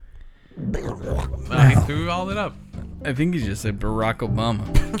He threw all it up I think he just said Barack Obama.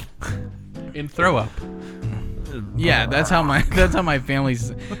 in throw up. Yeah, that's how my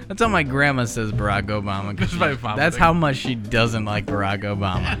family's. That's how my grandma says Barack Obama. 'Cause Just by vomiting. that's how much she doesn't like Barack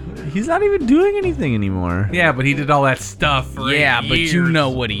Obama. He's not even doing anything anymore. Yeah, but he did all that stuff for Yeah, but you years. know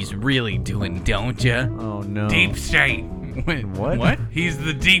what he's really doing, don't you? Oh no. Deep state. What? What? He's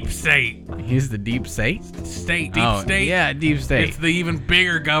the deep state. He's the deep state. Deep Oh, state. yeah, deep state. It's the even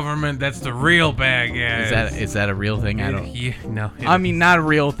bigger government. That's the real bad guys. Is that a real thing? I don't. Yeah, no. I mean, not a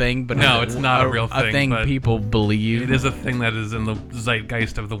real thing, but No, it's not a real thing, but people believe. It is a thing that is in the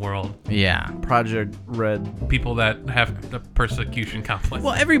zeitgeist of the world. Yeah. Project Red. People that have the persecution complex.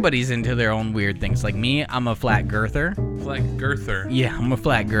 Well, everybody's into their own weird things. Like me, I'm a flat girther. Like Girther. Yeah, I'm a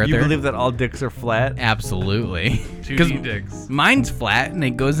flat girther. You believe that all dicks are flat? Absolutely. 2D dicks. Mine's flat and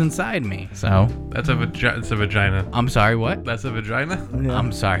it goes inside me. So That's it's a vagina. I'm sorry. What? That's a vagina? Yeah.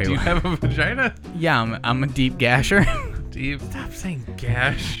 I'm sorry. Do you what? have a vagina? Yeah, I'm a deep gasher. Steve, stop saying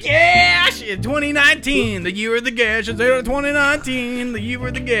gash. Gash! 2019, the year of the gash. It's 2019, the year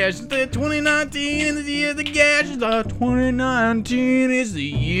of the gash. It's 2019, the year of the gash. It's 2019 is the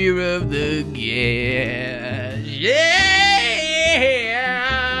year of the gash.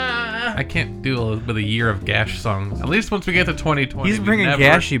 Yeah! I can't do with a year of gash songs. At least once we get to 2020, He's bringing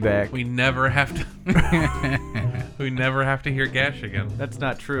Gashy back. We never have to. We never have to hear gash again. That's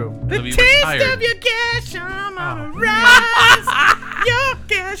not true. It'll be Taste retired. of your gash, I'm on a Oh. rise. Your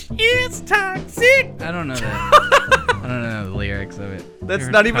gash is toxic. I don't know that. I don't know the lyrics of it. That's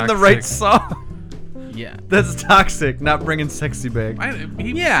You're not even the right toxic. song. Yeah. That's toxic, not bringing sexy back.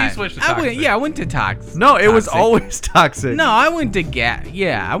 He Yeah. switched to I toxic. went to Tox. No, it was Toxic. always toxic. No, I went to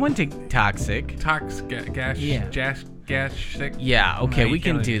I went to Toxic. Gash. Yeah. Gash. Sick. Yeah, okay, No, you we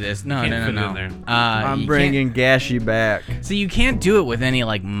can can't- do this. No, you no, can't no, fit it no. in there. I'm you bringing Gashy back. can't- So you can't do it with any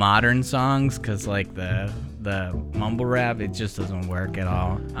like modern songs because like the mumble rap, it just doesn't work at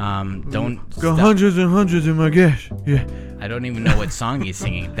all. Don't Got stop. hundreds and hundreds in my gash. Yeah. I don't even know what song he's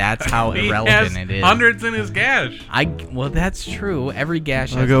singing. That's how He irrelevant has it is. hundreds in his gash. Well, that's true. Every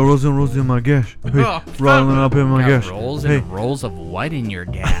gash I has got rolls and rolls in my gash. Hey, Oh, stop rolling it. up in my got gash. rolls Hey, and rolls of what in your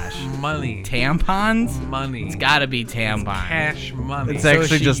gash? Money. Tampons? Money. It's gotta be tampons. Cash money. it's So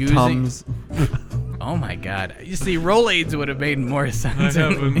actually she just using- Tums. Oh my god. You see, Rolaids would have made more I sense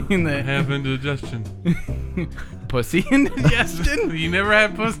have in the indigestion. pussy indigestion. You never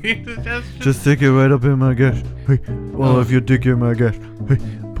had pussy indigestion? Just stick it right up in my gash. Hey, well, if your dick in my gash. Hey,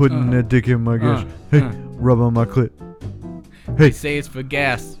 putting that dick in my gash. Hey, rub on my clit. They Hey, say it's for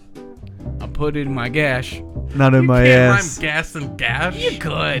gas. I put it in my gash. not in my Can't ass. rhyme gas and gash. You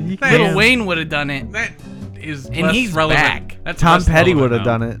could. That Little is- Wayne would have done it. That is And less he's relevant. back. That's Tom less Petty relevant would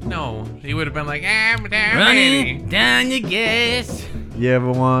have now. done it. No, he would have been like, I'm down Running down your gas. You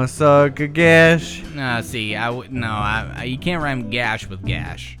ever want to suck a gash? No, see, you can't rhyme gash with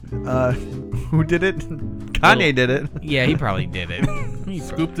gash. Who did it? Kanye did it. Yeah, he probably did it.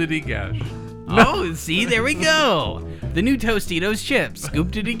 Scoop-diddy gash. Oh, see, there we go. The new Tostitos chips.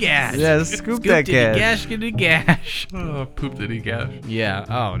 Scoop diddy gash. Yeah, scoop that diddy gash. gash diddy gash. Oh, poop-diddy gash. Yeah.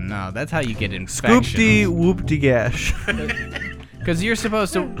 Oh no, that's how you get infections. Scoop-de whoop-de gash. Because you're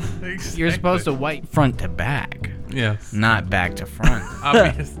supposed to wipe front to back, Yes. not back to front.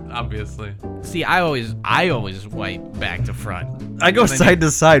 Obviously. See, I always wipe back to front. I go Then side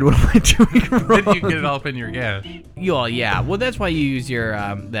to side. What am I doing wrong? Then you get it all up in your gash. Yeah. Well, that's why you use your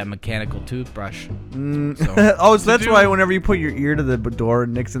that mechanical toothbrush. So- Oh, so that's do- why whenever you put your ear to the door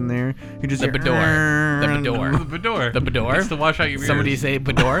and Nick's in there, you just The hear, Bador. The The Bador. Bador. The Bador? It's to wash out your ears. Somebody say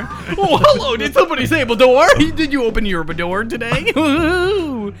Bador? Oh, hello. Did somebody say Bador? Did you open your Bador today?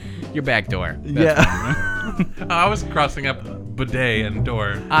 Woo-hoo. Your back door. That's Yeah. Oh, I was crossing up bidet and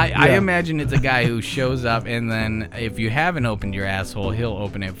door. I Yeah. imagine it's a guy who shows up and then if you haven't opened your asshole, he'll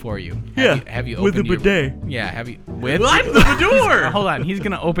open it for you. Have you with a opened your bidet. Yeah, have you with What? The Bador! Hold on, he's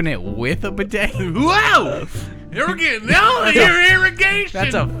gonna open it with a bidet. Wow! You're getting all of your irrigation.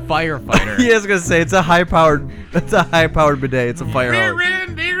 That's a firefighter. Yeah, I was gonna say it's a high-powered. That's a high-powered bidet. It's a fire hose.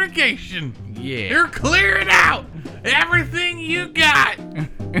 rear-end irrigation. Yeah. You're clearing out everything you got.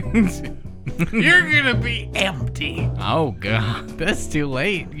 You're gonna be empty. Oh god, that's too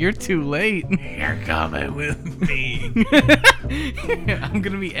late. You're too late. You're coming with me. I'm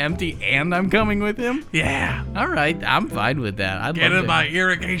gonna be empty and I'm coming with him. Yeah. All right, I'm fine with that. I'd Get love in to- my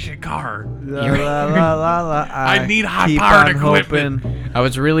irrigation car. La, la, la, la, la, I need keep high-powered on equipment. hoping. I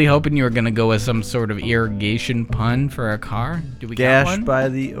was really hoping you were gonna go with some sort of irrigation pun for a car. Do we got Gash one? by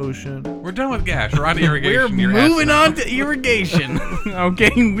the ocean. We're done with gash. We're on to irrigation. We're Your moving ass. on to irrigation.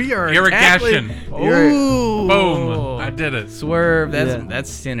 Okay, we are Irrigation. tackling- Ooh. Boom. I did it. Swerve. That's Yeah. that's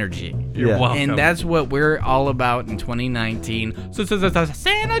synergy. You're Yeah. welcome. And that's what we're all about in 2019.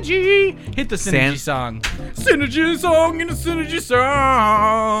 Synergy. Hit the synergy song. Synergy song and a synergy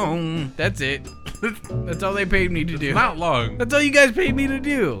song. That's it. That's all they paid me to do. not long. That's all you guys paid me to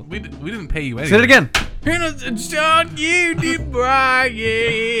do. We didn't pay you anything. Say it again. Sean, you did right,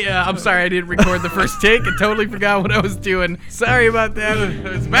 yeah. I'm sorry I didn't record the first take. I totally forgot what I was doing. Sorry about that.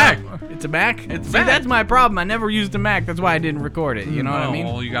 It's back. It's a Mac? It's See, back. that's my problem. I never used a Mac. That's why I didn't record it. You know what I mean?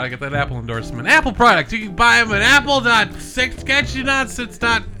 Well, you gotta get that Apple endorsement. Apple products. You can buy them at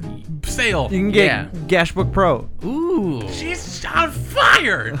apple.6sketchy.sale. You can get Yeah. Gashbook Pro. Ooh. She's on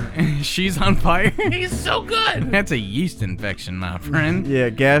fire. She's on fire. He's so good. That's a yeast infection, my friend. Yeah,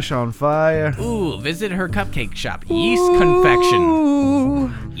 Gash on fire. Ooh, visit her cupcake shop. Yeast Confection.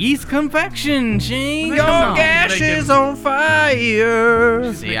 Ooh. Yeast Confection, Shane. Your Your Come on. gash They is can- on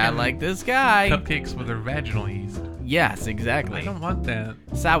fire. See, I like this guy. Cupcakes with their vaginal yeast. Yes, I exactly. don't want that.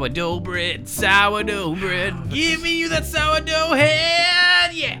 Sourdough bread, giving you that sourdough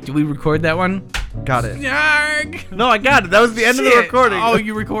head, yeah. Did we record that one? Got it. Yarg. No, I got it. That was the end of the Shit. recording. Oh,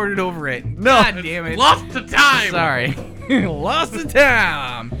 you recorded over it. No. God damn it. Lost the time. Sorry. Lost the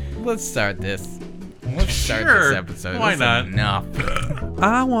time. Let's start this. Let's start Sure. this episode. Why This is not? Enough.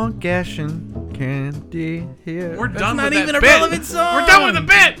 I want gash and candy here. We're That's done not with even that a bit. relevant song. We're done with the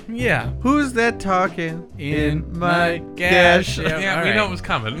bit. Yeah. Who's that talking In my gash? gash? Yeah. Yeah, all we right. know it was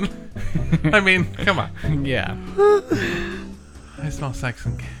coming. I mean, come on. Yeah. I smell sex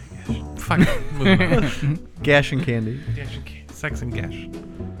and gash. Fuck it. Moving on. Gash and candy. Gash and gash. Sex and gash.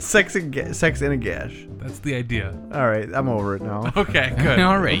 Sex in a gash. That's the idea. All right, I'm over it now. Okay, good.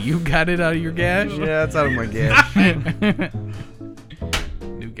 All right, you got it out of your gash? Yeah, it's out of my gash.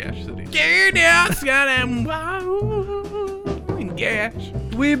 New Gash City. Get outside and gash.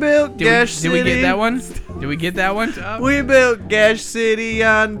 We built Gash Did we City. get that one? Did we get that one? We built Gash City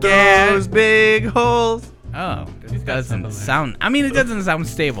on Gash. those big holes. Oh, It's it got doesn't something there. sound. I mean, it doesn't sound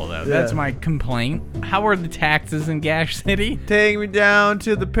stable though. That's Yeah. my complaint. How are the taxes in Gash City? Take me down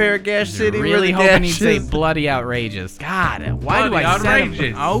to the pair of Gash City where Really the hoping you'd gash say is. bloody outrageous. God, why Bloody do I say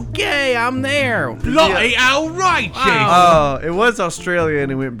outrageous. Okay, I'm there. Bloody outrageous. Wow. Oh, it was Australia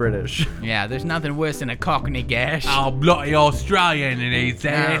and it went British. Yeah, there's nothing worse than a Cockney gash. Oh, bloody Australian and he's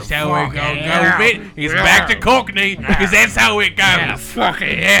that's how it fucking goes. hell. He's back to Cockney because that's how it Yeah, goes.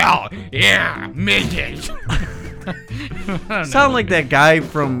 fucking hell. Yeah, midget. Sound like that guy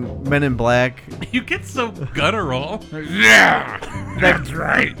from Men in Black. You get so guttural. Yeah, that's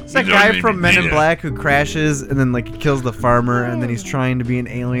right. It's that guy from Men in Black who crashes and then like he kills the farmer and then he's trying to be an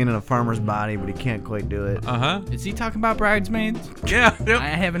alien in a farmer's body but he can't quite do it. Uh-huh. Is he talking about Bridesmaids? Yeah. I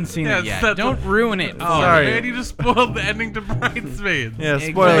haven't seen Yeah, it yet. that's Don't ruin it. Oh, Sorry. man, you just spoiled the ending to Bridesmaids. Yeah,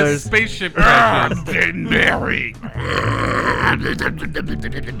 Exactly. spoilers. Spaceship crashes. Been married.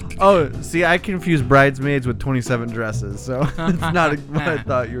 Oh, see, I confused Bridesmaids with 27 dresses, so it's not what I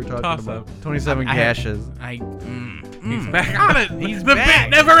thought you were talking Toss about. up. 27 I- gashes. He's back on it. He's the back.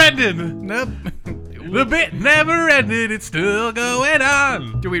 bit never ended. Nope. The bit never ended. It's still going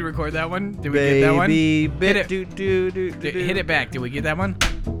on. Did we record that one? Did we get that one? Baby Hit bit it. do do do do. Hit it back. Did we get that one?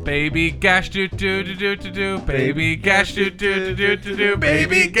 Baby gash do do do do do do. Baby gash do do do do do.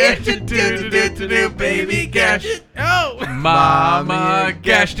 Baby gash do do do do do. Baby gash. Oh! Mama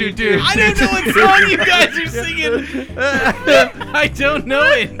gash do do. I don't know what song you guys are singing. I don't know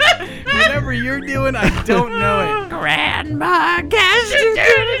it. Whatever you're doing, I don't know it. Grandma gash.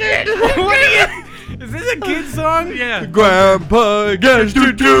 What are you? Is this a kid song? Yeah. Grandpa gash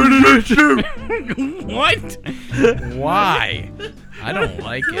do do do do. What? Why? I don't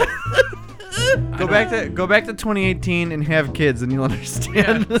like it. Go back to 2018 and have kids and you'll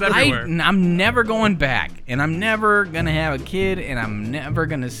understand. It's everywhere. I'm never going back, and I'm never gonna have a kid, and I'm never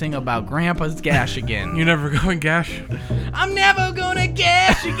gonna sing about Grandpa's gash again. You never going gash? I'm never gonna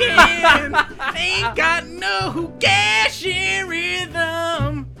gash again. Ain't got no gashing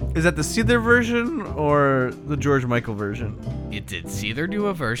rhythm. Is that the Seether version or the George Michael version? Did Seether do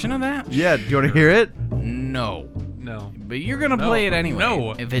a version of that? Yeah, do you want to hear it? No. No. But you're gonna No. play it anyway.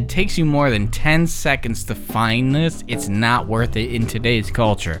 No. If it takes you more than 10 seconds to find this, it's not worth it in today's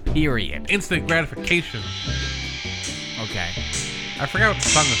culture. Period. Instant gratification. Okay. I forgot what the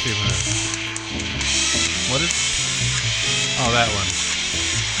song this even is. What is? Oh, that one.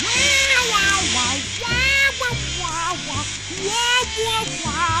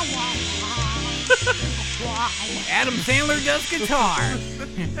 Adam Sandler does guitar.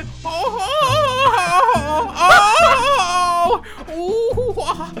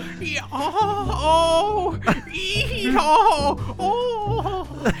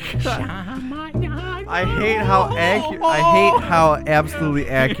 I hate how accurate. I hate how absolutely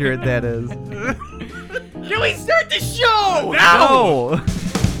accurate that is. Can we start the show? No.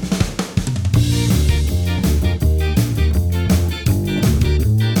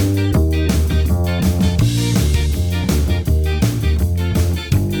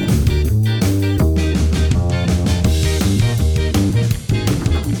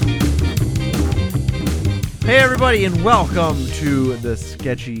 Hey everybody, and welcome to the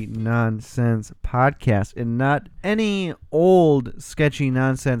Sketchy Nonsense Podcast, and not any old Sketchy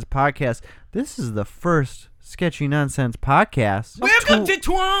Nonsense podcast. This is the first Sketchy Nonsense podcast. Welcome to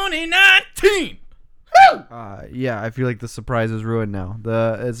 2019. Yeah, I feel like the surprise is ruined now.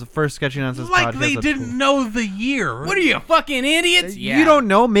 It's the first Sketchy Nonsense podcast. Like they didn't know the year. What are you, fucking idiots? You don't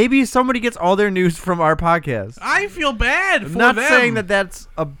know. Maybe somebody gets all their news from our podcast. I feel bad for I'm not them. saying that that's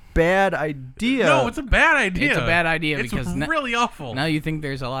a bad idea. No, it's a bad idea. It's a bad idea it's because really awful. now you think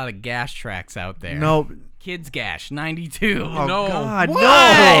there's a lot of gash tracks out there. No. Kids Gash 92. Oh, no. God, What?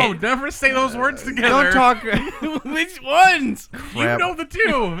 no. Never say those words together. Don't talk. Which ones? You know the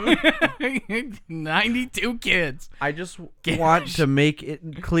two. 92 kids. I just want to make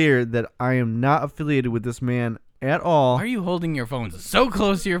it clear that I am not affiliated with this man at all. Why are you holding your phones so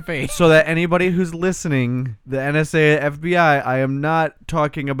close to your face? So that anybody who's listening, the NSA, FBI, I am not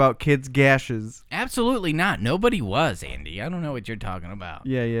talking about kids' gashes. Absolutely not. Nobody was, Andy. I don't know what you're talking about.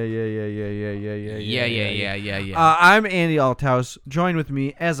 Yeah. Yeah. I'm Andy Althouse. Join with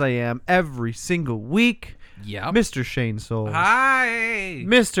me as I am every single week, Yep. Mr. Shane Souls, Hi.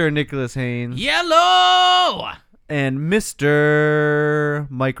 Mr. Nicholas Haynes, Yellow. and Mr.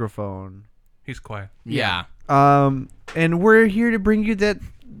 Microphone. He's quiet. Yeah. And we're here to bring you that.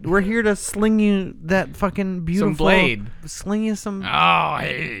 We're here to sling you that fucking beautiful blade. Sling you some. Oh,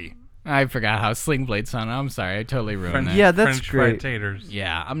 hey. I forgot how Sling Blade sounded. I'm sorry. I totally ruined that. Yeah, that's French great. fried taters.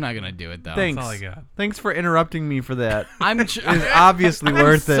 Yeah, I'm not going to do it, though. Thanks. That's all I got. Thanks for interrupting me for that. It's It's obviously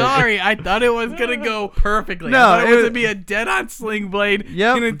worth it. Sorry, I thought it was going to go perfectly. No, I thought it was it- going to be a dead-on Sling Blade.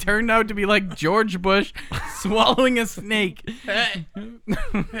 Yep. And it turned out to be like George Bush swallowing a snake.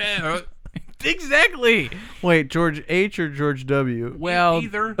 Exactly. Wait, George H or George W? Well,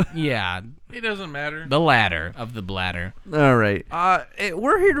 Either. yeah, It doesn't matter. the latter of the bladder. All right.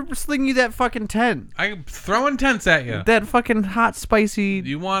 We're here to sling you that fucking tent. I'm throwing tents at you. That fucking hot, spicy.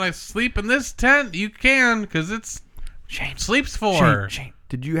 You want to sleep in this tent? You can, because it's sleeps for. Shane,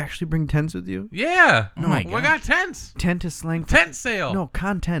 did you actually bring tents with you? Yeah. Oh my We God. got tents. Tent is slang. For, Tent sale. No,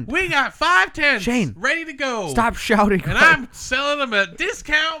 content. We got 5 tents. Shane. Ready to go. Stop shouting. And I'm selling them at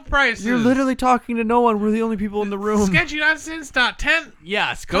discount prices. You're literally talking to no one. We're the only people in the room. SketchyNonsense.tent.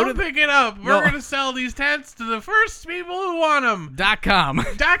 Yes, Go go to pick it up. We're No. going to sell these tents to the first people who want them. .com.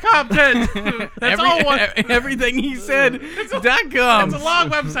 .com tents. That's all one. Everything he said. .com. It's a long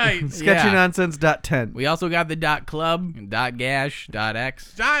website. SketchyNonsense.tent. We also got the .club, .gash, .x.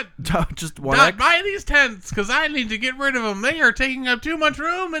 Just one. Not buy these tents because I need to get rid of them. They are taking up too much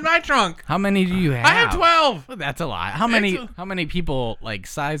room in my trunk. How many do you have? I have 12. Well, that's a lot. How many? It's How many people like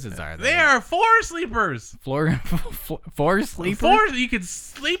sizes are there? They are 4 sleepers. Four sleepers. 4. You could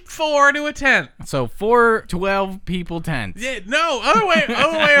sleep 4 to a tent. So 4 12 people tents. Yeah, no, other way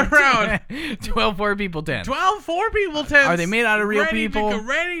around. 12 4 people tents. 12 4-people tents. Are they made out of real ready people?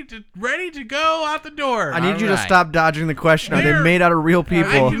 Ready to go out the door. I need you to Alright. stop dodging the question. Are they They're- made out of real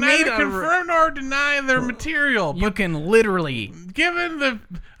people? I can Made neither out of- confirm nor deny their material. You But can literally. given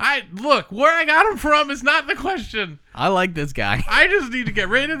look, where I got them from is not the question. I like this guy. I just need to get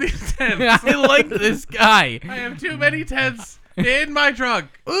rid of these tents. I like this guy. I have too many tents in my trunk.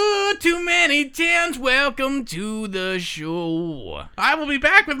 Ooh, too many tents. Welcome to the show. I will be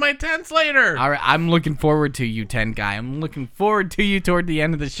back with my tents later. All right, I'm looking forward to you, tent guy. I'm looking forward to you toward the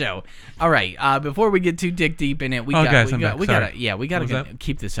end of the show. All right, before we get too dick deep in it, we guys, I'm gotta back. Sorry. we What was gotta that?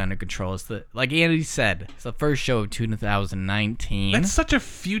 keep this under control. It's like Andy said, it's the first show of 2019. That's such a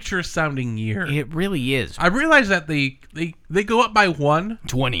future sounding year. It really is. I realize that they go up by 1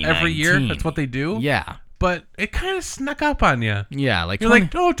 2019 every year. That's what they do. Yeah, But it kind of snuck up on you. yeah. Like You're 20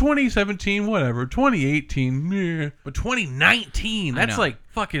 like, oh, 2017, whatever. 2018, meh. But 2019, that's know. like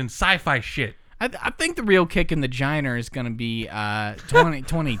fucking sci-fi shit. I think the real kick in the giner is gonna be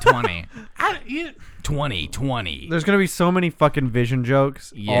 2020. 2020. There's gonna be so many fucking vision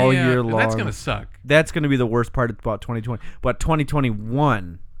jokes all Yeah, year and long. that's gonna suck. That's gonna be the worst part about 2020. But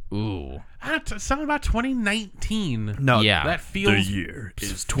 2021. Ooh. Something about 2019. No. Yeah. That feels year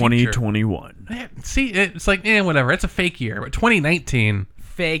is 2021. See, it's like, whatever. It's a fake year. But 2019,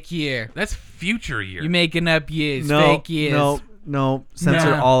 Fake year. that's future year. You making up years. No. Fake years. No. No,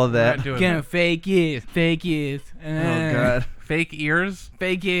 censor No. all of We're that. not doing Gonna that. fake ears. Oh god. Fake ears.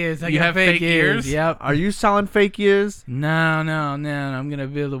 Fake ears. I You got have fake ears? Yep. Are you selling fake ears? No. I'm gonna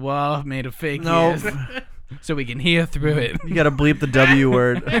build a wall made of fake No. ears, so we can hear through it. You gotta bleep the W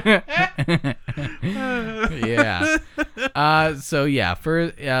word. Yeah. So yeah,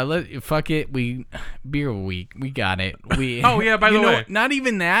 fuck it. Beer week. We got it. We. Oh, yeah, by you the know way. what? Not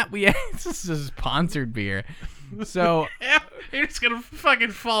even that. This is a sponsored beer. So You're just gonna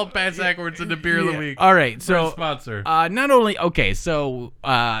fucking fall backwards into beer of the week. all right. So So sponsor. not only so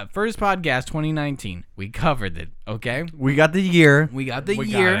first podcast 2019, we covered it. Okay, We got the year. we got the We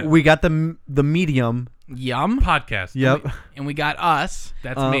got year. it. We got the medium. Yum. Podcast. Yep. And we got us.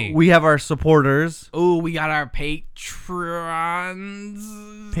 That's me. We have our supporters. Oh, we got our patrons.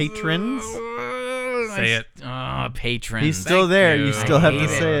 Patrons? Say it. Oh, patrons. He's still Thank there. you. You still have to Hate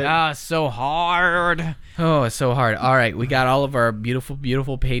say it. Ah, so hard. Oh, it's so hard. All right, we got all of our beautiful,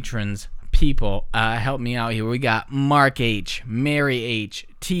 beautiful patrons. People, help me out here. We got Mark H, Mary H,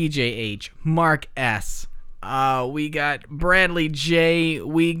 TJ H, Mark S. We got Bradley J.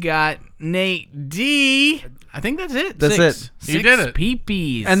 We got Nate D. I think that's it. That's Six. it. You did it.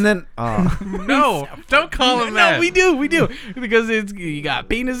 Peepees. And then No, don't call him that. No, we do, because you got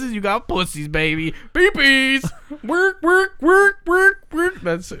penises, you got pussies, baby, peepees, work.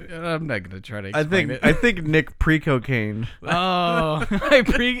 That's I'm not gonna try to explain I it. think Nick pre-cocaine. Oh, I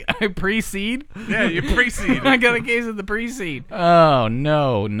precede. Yeah, you precede. I got a case of the precede. Oh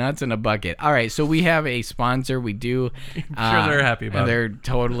no, nuts in a bucket. All right, so we have a sponsor. We do. I'm sure they're happy about it. They're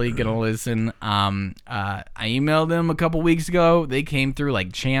totally gonna listen. I emailed them a couple weeks ago. They came through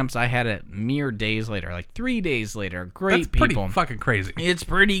like champs. I had it mere days later, like 3 days later. Great That's pretty people. fucking crazy. It's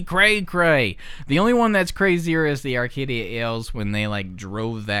pretty cray. The only one that's crazier is the Arcadia Ales when they like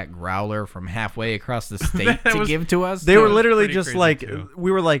drove that growler from halfway across the state That to was- give to us. They were was literally pretty just crazy, like, too.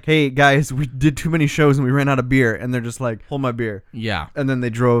 we were like, hey guys, we did too many shows and we ran out of beer. And they're just like, hold my beer. Yeah, And then they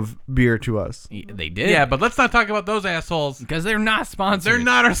drove beer to us. they did. Yeah, but let's not talk about those assholes. because they're not sponsors. They're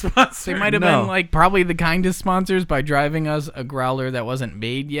not our sponsor. They might have No. been like probably the kindest sponsors by driving us a growler that wasn't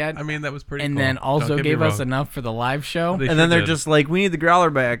made yet, I mean, that was pretty and cool. then also Don't get me gave us wrong. enough for the live show. They And then sure they're did. just like, we need the growler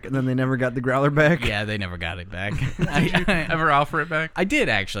back. And then they never got the growler back. Yeah, they never got it back. Ever offer it back? I did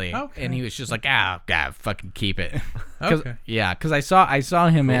actually, Okay. and he was just like, fucking keep it. Okay. Yeah, because I saw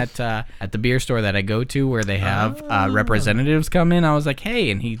him at the beer store that I go to where they have representatives come in. I was like,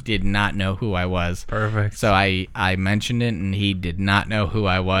 hey, and he did not know who I was. Perfect. So I mentioned it, and he did not know who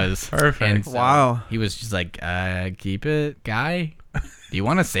I was. Perfect. And so Wow. He was just like, keep it, guy. Do you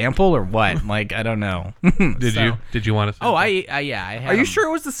want a sample or what? Like, I don't know. Did you want to? Oh, yeah. I had Are you him. sure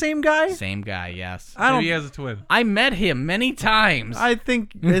it was the same guy? Same guy, yes. I don't. Maybe he has a twin. I met him many times. I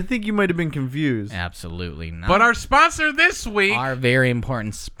think you might have been confused. Absolutely not. But our sponsor this week, Our very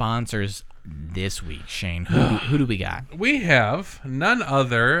important sponsors this week, Shane. Who do we got? we have none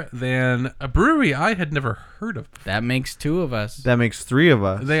other than a brewery I had never heard of. That makes two of us. That makes three of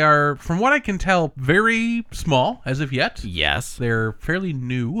us. They are, from what I can tell, very small as of yet. Yes. They're fairly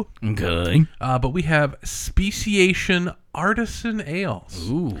new, Good. but we have Speciation Artisan Ales.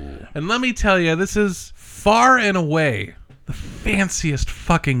 Ooh. And let me tell you, this is far and away the fanciest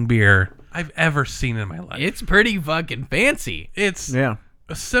fucking beer I've ever seen in my life. It's pretty fucking fancy. It's Yeah.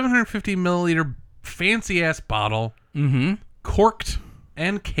 a 750 milliliter fancy ass bottle, Mm-hmm. corked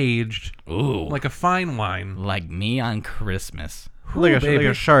and caged Ooh. like a fine wine. Like me on Christmas. Like a baby.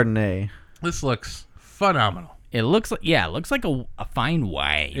 Chardonnay. This looks phenomenal. It looks like a fine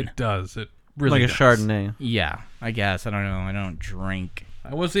wine. It does. It really Like a does. Chardonnay. Yeah, I guess. I don't know. I don't drink.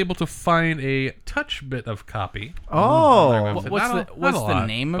 I was able to find a touch bit of copy. Oh. What's What's the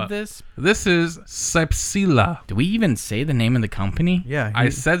name of this? This is Sepsila. Do we even say the name of the company? Yeah. I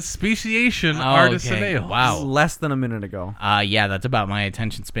said Speciation Oh, Artisan okay. Ale. Wow. Less than a minute ago. Yeah, that's about my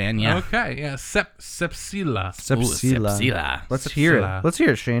attention span. Yeah. Okay, yeah, Sepsila. Ooh, Sepsila. Let's hear it. Sepsila. Let's hear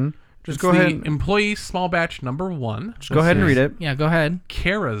it, Shane. Just It's go the ahead. And, employee small batch number 1. just go ahead and read it. Yeah, go ahead.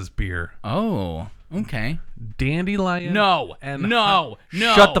 Kara's beer. Oh, okay. Dandelion. No, and no.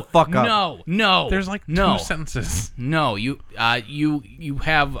 Shut the fuck up. No. There's like no. 2 sentences. No, you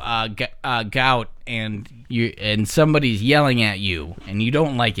have gout and somebody's yelling at you and you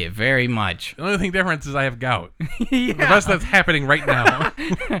don't like it very much. The only thing difference is I have gout. Yeah. The rest that's happening right now.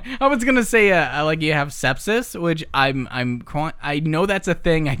 I was gonna say like you have sepsis, which I know that's a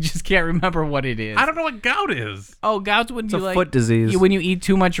thing. I just can't remember what it is. I don't know what gout is. Oh, gout's when It's you a like foot disease. when you eat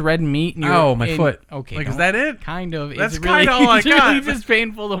too much red meat. And Oh, my foot. Okay, Like, is don't- that it? Kind of. That's it's really, kinda all I it's really got. just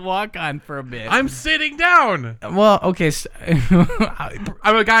painful to walk on for a bit. I'm sitting down. well, okay.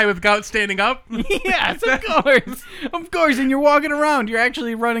 I'm a guy with gout standing up. Yeah, so Of course. And you're walking around. You're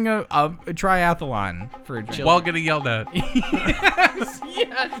actually running a triathlon for children. While getting yelled at. Yes.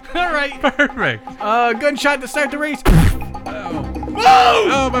 All right. Perfect. Gunshot to start the race.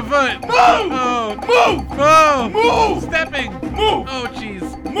 Oh, my foot. Move. Stepping. Move. Oh, jeez.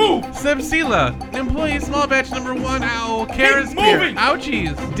 Move. Subsela, employee small batch number 1. Ow, Kara's beer. moving.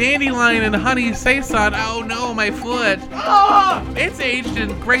 Ouchies. Dandelion and honey saison. Oh no, my foot. It's aged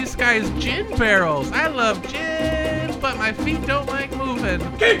in Gray Sky's gin barrels. I love gin, but my feet don't like moving.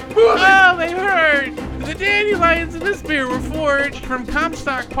 Keep moving. Oh, they hurt. The dandelions in this beer were foraged from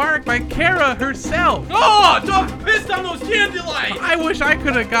Comstock Park by Kara herself. Don't piss on those dandelions. I wish I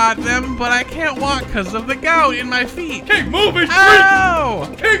could have got them, but I can't walk because of the gout in my feet. Keep moving.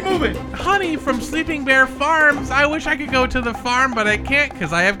 Ow! Keep moving. Honey from Sleeping Bear Farms. I wish I could go to the farm, but I can't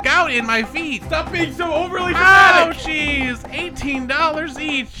because I have gout in my feet. Stop being so overly Ow, dramatic. jeez. $18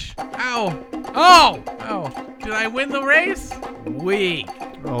 each. Ow. Oh. Did I win the race? We.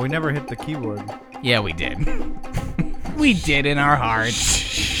 Oh, we never hit the keyboard. Yeah, we did. We did in our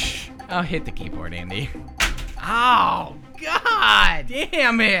hearts. I'll hit the keyboard, Andy. Oh, God.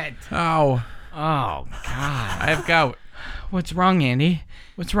 Damn it. Ow. Oh, God. I have gout. What's wrong, Andy?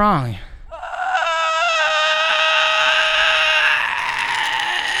 What's wrong?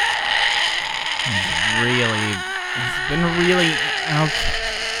 It's been really.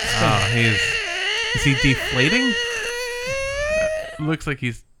 Is he deflating? Looks like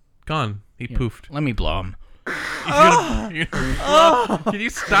he's gone. He poofed. Let me blow him. Can you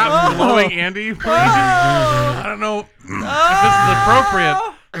stop blowing Andy, please? I don't know if this is appropriate.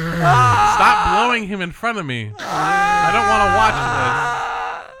 Stop blowing him in front of me. I don't want to watch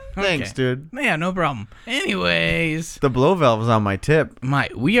Thanks, dude. Yeah, no problem. Anyways, The blow valve's on my tip.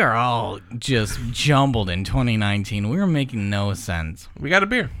 we are all just jumbled in 2019. We were making no sense. this. We got a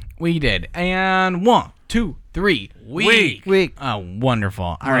beer. We did. And 1, 2, 3. Weak. Oh, wonderful.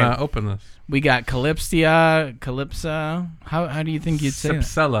 All All right. right, open this. We got Calypsa. How do you think you'd say it?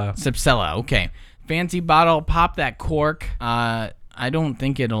 Subsela. Subsela. Okay. Fancy bottle. Pop that cork. I don't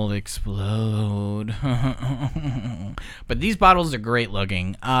think it'll explode. But these bottles are great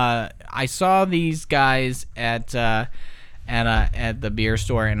looking. I saw these guys at the beer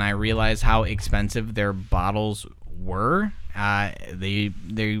store, and I realized how expensive their bottles were. They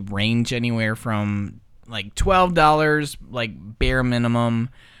range anywhere from like $12, like bare minimum,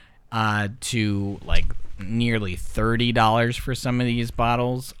 to like nearly $30 for some of these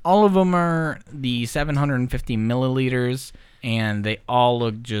bottles. All of them are the 750 milliliters, and they all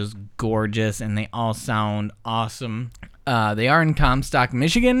look just gorgeous, and they all sound awesome. They are in Comstock,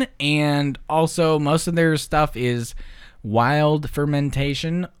 Michigan, and also most of their stuff is wild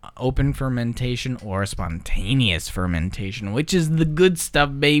fermentation, open fermentation, or spontaneous fermentation, which is the good stuff,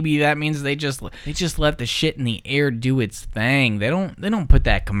 baby. That means they just let the shit in the air do its thing. They don't put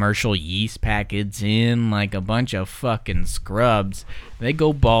that commercial yeast packets in like a bunch of fucking scrubs. They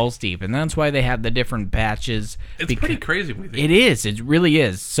go balls deep, and that's why they have the different batches. It's pretty crazy when you think. It is. It really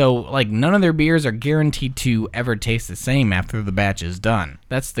is. So, like, none of their beers are guaranteed to ever taste the same after the batch is done.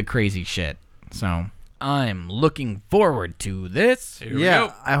 That's the crazy shit. So, I'm looking forward to this. Here we Yeah,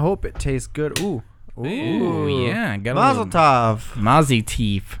 go. I hope it tastes good. Ooh. Ooh, yeah. Got a Mazel little tov. Mozzie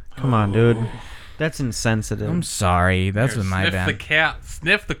teeth. Come on, dude. That's insensitive. I'm sorry. That's Here, what my sniff the bad. cat.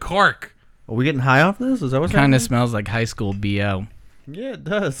 Sniff the cork. Are we getting high off this? Is that what's Kind happening? of smells like high school BO. Yeah, it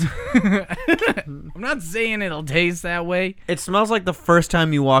does. I'm not saying it'll taste that way. It smells like the first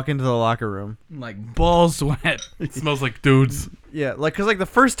time you walk into the locker room. Like ball sweat. It smells like dudes. Yeah, like, cause like the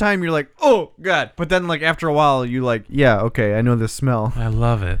first time you're like, oh god, but then like after a while you like, yeah, okay, I know this smell. I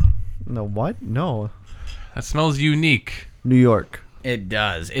love it. No, what? No, That smells unique. New York. It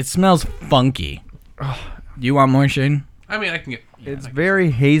does. It smells funky. Do you want more, Shane? I mean, I can get. Yeah, It's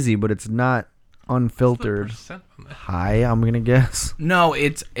very hazy, but it's not unfiltered. percent on that. High, I'm gonna guess. No,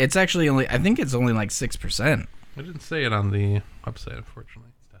 it's actually only. I think it's only like 6%. I didn't say it on the website,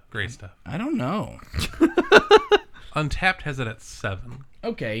 unfortunately. Great stuff. I don't know. Untapped has it at 7.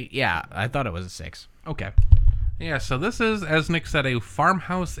 Okay, yeah, I thought it was a 6. Okay. Yeah, so this is, as Nick said, a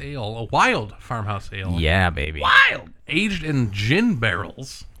farmhouse ale, a wild farmhouse ale. Yeah, baby. Wild! Aged in gin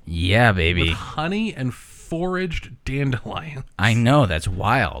barrels Yeah, with baby. honey and foraged dandelion. I know, that's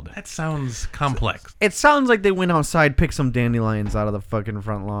wild. That sounds complex. It sounds like they went outside, picked some dandelions out of the fucking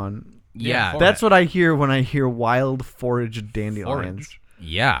front lawn. Yeah, That's what I hear when I hear wild foraged dandelions. Forage.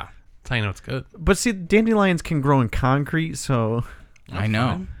 yeah. That's how you know it's good. But see, dandelions can grow in concrete, so I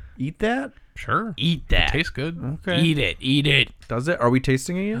know. eat that. Sure. Eat that. Tastes good. Okay. Eat it. Eat it. Does it? Are we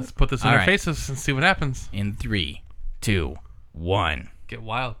tasting it yet? Let's put this in All our right. faces and see what happens. In 3, 2, 1. Get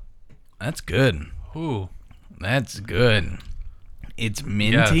wild. That's good. Ooh. That's good. It's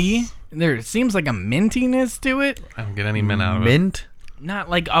minty. Yes. There seems like a mintiness to it. I don't get any mint out of it. Mint? Not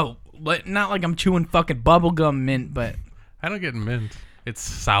like not like I'm chewing fucking bubblegum mint, but I don't get mint. It's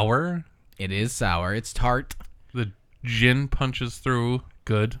sour. it is sour. It's tart. The gin punches through.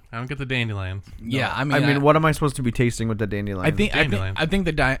 Good. I don't get the dandelions. Yeah, I mean, what am I supposed to be tasting with the dandelion? I think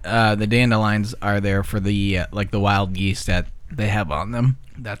the dandelions are there for the the wild yeast that they have on them.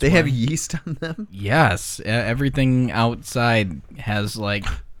 That's they why. have yeast on them. Yes, everything outside has like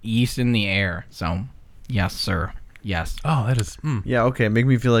yeast in the air. So, yes, sir. Yes. Oh, that is. Yeah, okay. Make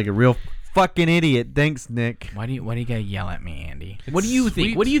me feel like a real fucking idiot. Thanks, Nick. Why do you gotta yell at me, Andy? It's What do you think?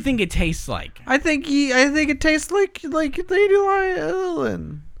 sweet. What do you think it tastes like? I think it tastes like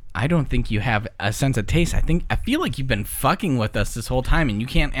dandelion. I don't think you have a sense of taste. I feel like you've been fucking with us this whole time, and you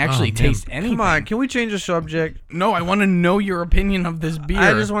can't actually man. taste anything. Come on, can we change the subject? No, I want to know your opinion of this beer.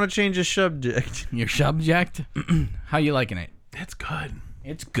 I just want to change the subject. Your subject. How you liking it? It's good.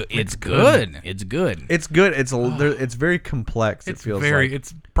 It's good. It's good. It's good. It's good. It's very complex. It's it feels very. like.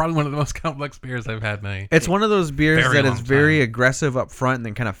 It's probably one of the most complex beers I've had. It's one of those beers Very that long is very time. aggressive up front and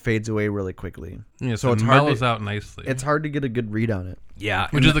then kind of fades away really quickly. Yeah, so so it's it hard mellows to- out nicely. It's hard to get a good read on it. Yeah.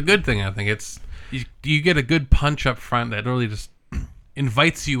 which is a good thing. I think it's you get a good punch up front that really just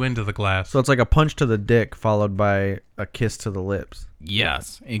invites you into the glass. So it's like a punch to the dick followed by a kiss to the lips.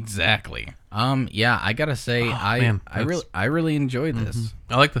 Yes, exactly. Yeah, I gotta say, man, I really enjoy this.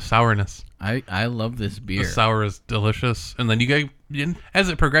 I like the sourness. I love this beer. The sour is delicious, and then you get as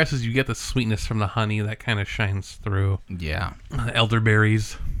it progresses, you get the sweetness from the honey that kind of shines through. Yeah. The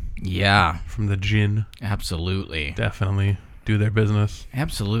elderberries Yeah. from the gin Absolutely. definitely do their business.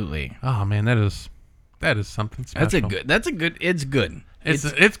 Absolutely. Oh man, that is something special. It's good.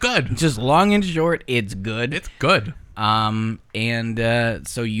 It's good. Just long and short, it's good. It's good.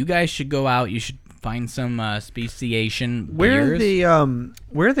 So you guys should go out. You should find some speciation Where beers.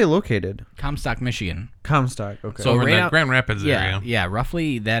 are they located? Comstock, Michigan. Comstock. Okay. So over right in the out- Grand Rapids area. Yeah,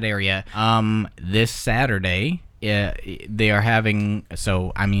 roughly that area. This Saturday, they are having.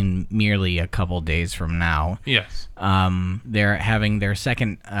 So I mean, merely a couple days from now. Yes. They're having their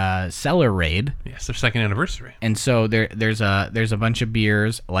second cellar raid, Yes, their second anniversary. and so there's a bunch of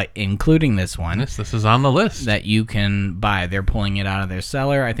beers, like including this one, This is on the list. that you can buy. They're pulling it out of their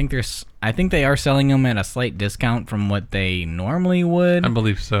cellar. I think they are selling them at a slight discount from what they normally would. I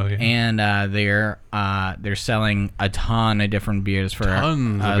believe so. Yeah. And they're selling a ton of different beers for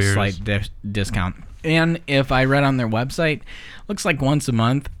Tons of a beers. slight discount. And if I read on their website, looks like once a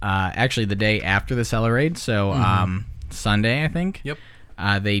month, actually the day after the cellar raid, so Sunday I think. Yep.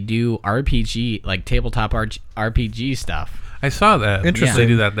 They do RPG, like tabletop RPG stuff. I saw that. Interesting. They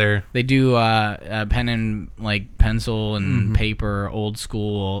do that there. They do pen and like pencil and paper, old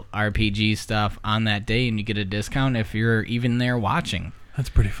school RPG stuff on that day, and you get a discount if you're even there watching. That's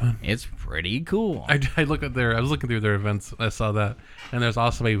pretty fun. It's pretty cool. I was looking through their events. I saw that, and there's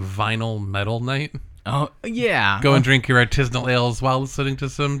also a vinyl metal night. Oh yeah, Go and drink your artisanal ales while listening to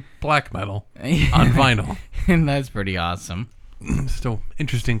some black metal on vinyl. and that's pretty awesome. Still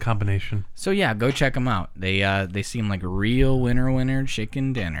interesting combination. So yeah, go check them out. They seem like real winner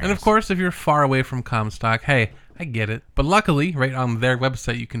chicken dinners. And of course, if you're far away from Comstock, hey, I get it. But luckily, right on their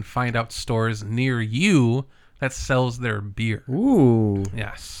website, you can find out stores near you that sells their beer. Ooh,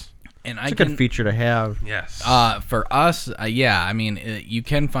 Yes. and it's a good feature to have. Yes. For us, yeah, I mean, you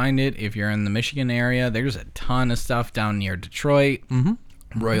can find it if you're in the Michigan area. There's a ton of stuff down near Detroit,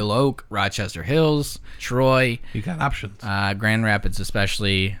 Royal Oak, Rochester Hills, Troy, You got options. Grand Rapids,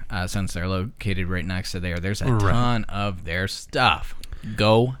 especially since they're located right next to there. There's a Right. ton of their stuff.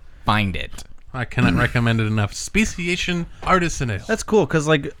 Go find it. I cannot recommend it enough. Speciation Artisan Ale. That's cool because,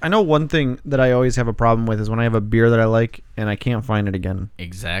 like, I know one thing that I always have a problem with is when I have a beer that I like and I can't find it again.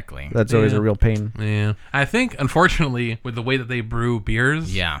 Exactly. That's always Yeah. a real pain. Yeah. I think, unfortunately, with the way that they brew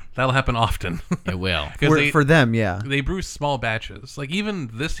beers, Yeah. that'll happen often. It will. Because For them, yeah. they brew small batches. Like even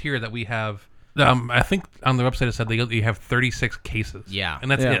this here that we have, I think on the website it said they have 36 cases. Yeah.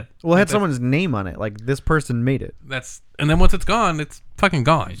 and that's Yeah. it. Well, it had That's- someone's name on it. Like, this person made it. and then once it's gone, it's fucking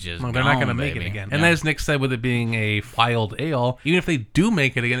gone. It's just They're not gone, gonna make it baby. again. Yeah. And as Nick said, with it being a wild ale, even if they do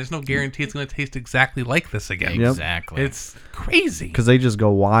make it again, there's no guarantee it's gonna taste exactly like this again. Yep. Exactly. It's crazy. Because they just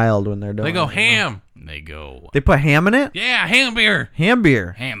go wild when they're done. They go ham. They go They put ham in it? Yeah, ham beer. Ham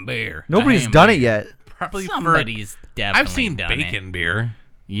beer. ham beer. Nobody's Ham done beer. it yet. Probably Somebody's definitely I've seen done bacon beer.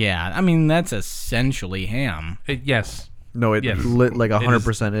 Yeah, I mean that's essentially ham. Yes. No, it Yes. like It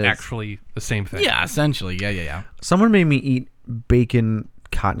 100% is. actually the same thing. Yeah, essentially. Yeah. Someone made me eat bacon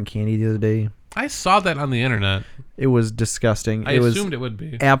cotton candy the other day. I saw that on the internet. It was disgusting. I assumed it would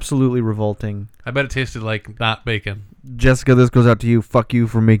be. Absolutely revolting. I bet it tasted like not bacon. Jessica, this goes out to you. Fuck you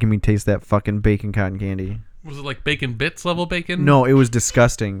for making me taste that fucking bacon cotton candy. Was it like bacon bits level bacon? No, it was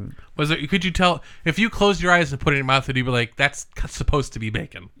disgusting. Was it? Could you tell if you closed your eyes and put it in your mouth? Would you be like, "That's supposed to be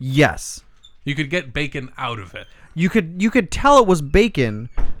bacon"? Yes. You could get bacon out of it. You could tell it was bacon,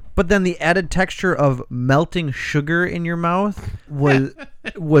 but then the added texture of melting sugar in your mouth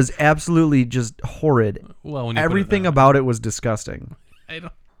was absolutely just horrid. Well, when you Everything put it about it was disgusting. I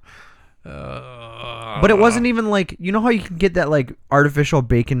don't. But it wasn't even like, you know how you can get that like artificial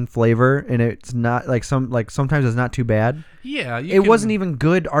bacon flavor and it's not like sometimes it's not too bad. Yeah, It wasn't even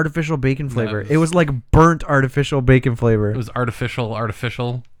good artificial bacon flavor. it It was like burnt artificial bacon flavor. It was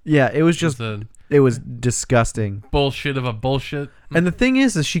artificial. Yeah, it was just The it was disgusting. bullshit of a bullshit. And the thing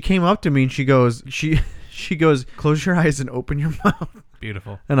is she came up to me and she goes, close your eyes and open your mouth.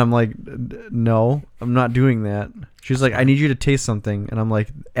 Beautiful. And I'm like, no, I'm not doing that. She's like, I need you to taste something. And I'm like,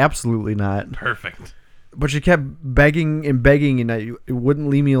 absolutely not. Perfect. But she kept begging and begging, and it wouldn't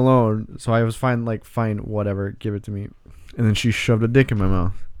leave me alone. So I was fine, whatever, give it to me. And then she shoved a dick in my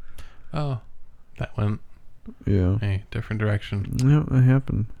mouth. Oh, that went Yeah. a different direction. Yeah, that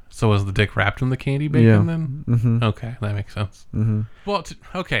happened. So was the dick wrapped in the candy bacon Yeah. then? Mm-hmm. Okay, that makes sense. Mm-hmm. Well,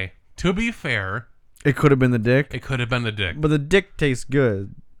 okay. To be fair, It could have been the dick, it could have been the dick. but the dick tastes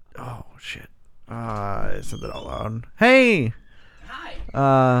good. Oh, shit. I said that out loud. Hey!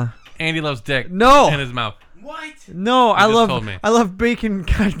 Hi. Andy loves dick. No. In his mouth. What? No, I just told me. love bacon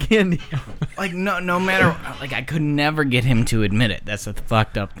cotton candy. Like no matter. Like I could never get him to admit it. That's a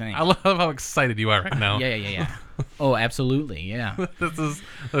fucked up thing. I love how excited you are right now. Yeah. Oh, absolutely. Yeah. This is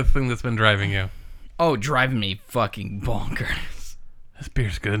the thing that's been driving you. Oh, driving me fucking bonkers. This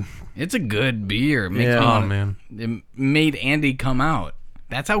beer's good. It's a good beer. Yeah. Oh, man. It made Andy come out.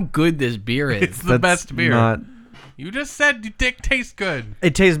 That's how good this beer is. It's the best beer. Not, You just said your dick tastes good.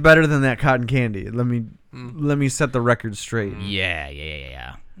 it tastes better than that cotton candy. Let me set the record straight.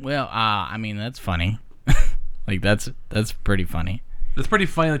 Yeah. Well, I mean that's funny. Like that's pretty funny. It's pretty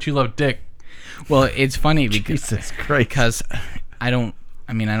funny that you love dick. Well, it's funny because Jesus Christ. because I don't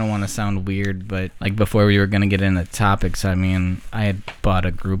want to sound weird, but like before we were gonna get into topics, I mean, I had bought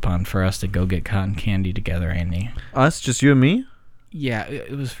a Groupon for us to go get cotton candy together, Andy. Us, just you and me? Yeah,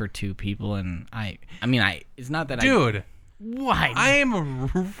 it was for two people, and it's not that Dude, Why? I am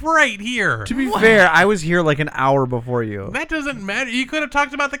right here. To be fair, I was here like an hour before you. That doesn't matter. You could have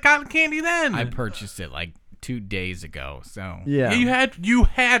talked about the cotton candy then. I purchased it like 2 days ago, so Yeah. You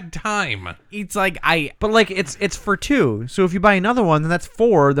had time. it's like But like it's for two. So if you buy another one, then that's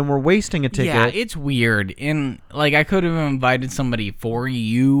 4, then we're wasting a ticket. yeah, it's weird, and like I could have invited somebody for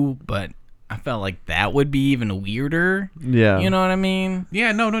you, but I felt like that would be even weirder. Yeah. You know what I mean?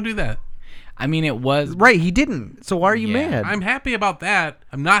 Yeah, no, don't do that. I mean, it was Right, he didn't. So why are you Yeah. mad? I'm happy about that.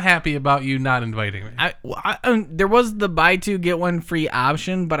 I'm not happy about you not inviting me. there was the buy 2 get 1 free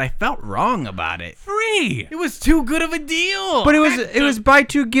option, but I felt wrong about it. Free. It was too good of a deal. But it was buy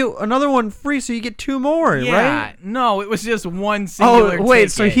 2 get another one free, so you get 2 more, yeah, right? no, it was just one singular. Oh wait,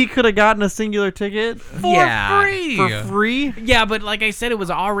 ticket. so he could have gotten a singular ticket yeah. Free. for free? Yeah, but like I said, it was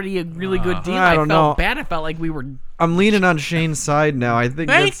already a really good deal. I don't know. felt bad. I felt like we were I'm leaning on Shane's side now. I think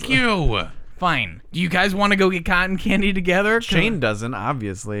Thank you. fine. Do you guys want to go get cotton candy together? Shane doesn't,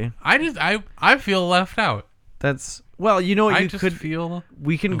 obviously. I feel left out. That's well, you know what I you just could feel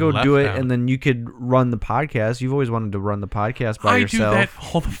we can go left do it out. and then you could run the podcast. You've always wanted to run the podcast by I yourself. do that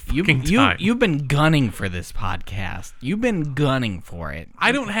all the fucking You time. you've been gunning for this podcast. You've been gunning for it.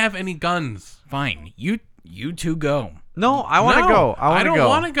 I don't have any guns. Fine. You two go. No, I want to No, go. I don't want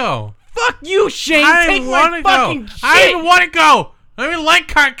want to go. Fuck you, Shane. I Take want my to fucking go. shit. I don't want to go. I don't even like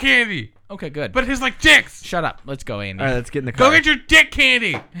cotton candy, Okay, good. but it's like dicks. Shut up. Let's go, Andy. All right, let's get in the car. Go get your dick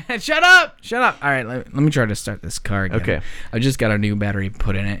candy. Shut up. Shut up. All right, let me try to start this car again. Okay. I just got a new battery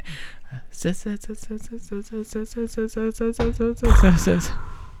put in it.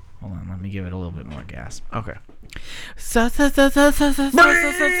 Hold on, let me give it a little bit more gas. Okay.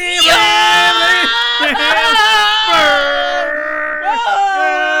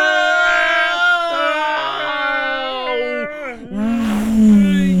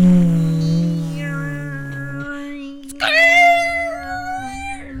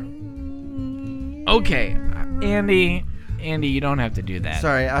 Okay, Andy, you don't have to do that.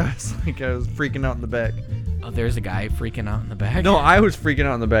 Sorry, I was freaking out in the back. Oh, there's a guy freaking out in the back. No, I was freaking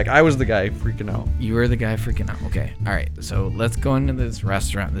out in the back. I was the guy freaking out. You were the guy freaking out. Okay. All right. So let's go into this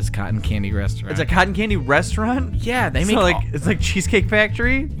restaurant, this cotton candy restaurant. It's a cotton candy restaurant? Yeah, they make it's like Cheesecake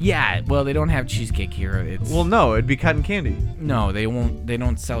Factory? Yeah, well, they don't have cheesecake here. It's Well, no, it'd be cotton candy. no, they won't. They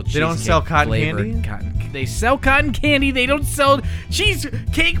don't sell cheesecake. They don't sell cotton flavored candy? They sell cotton candy. They don't sell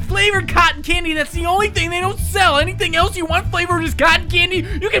cheesecake flavored cotton candy. That's the only thing they don't sell. Anything else you want flavored as cotton candy,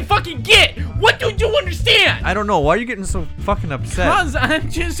 you can fucking get. What don't you understand? I don't know. Why are you getting so fucking upset? Cause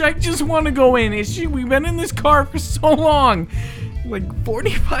I just want to go in. We've been in this car for so long. Like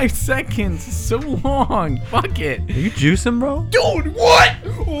 45 seconds. So long. Fuck it. Are you juicing, bro? Dude, what?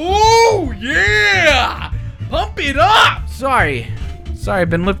 Oh, yeah! Pump it up! Sorry, I've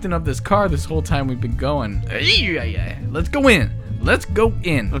been lifting up this car this whole time we've been going. Let's go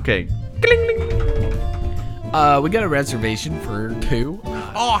in. Okay. We got a reservation for 2.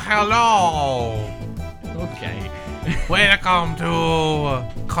 Oh, hello. Okay. Welcome to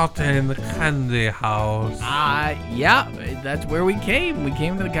Cotton Candy House. Yeah, that's where we came. We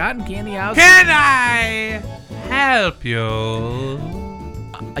came to the cotton candy house. Can I help you?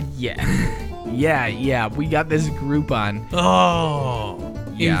 Yeah, we got this Groupon. Oh,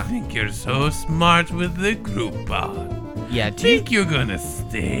 Yeah. you think you're so smart with the Groupon? Yeah, Think you're gonna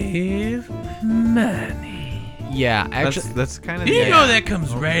save money? yeah, actually, That's kind of You know that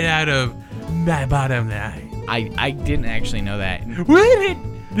comes right out of my bottom line. I didn't actually know that. Would it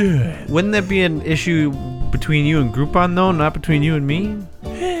do it? Wouldn't that be an issue between you and Groupon, though, not between you and me?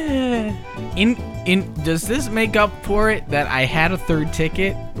 Does this make up for it that I had a third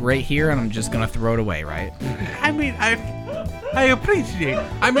ticket right here and I'm just gonna throw it away, right? I mean, I appreciate.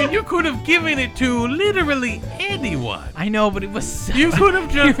 I mean, you could have given it to literally anyone. I know, but it was You could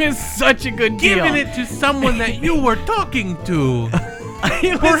have just it was such a good deal. given it to someone that you were talking to.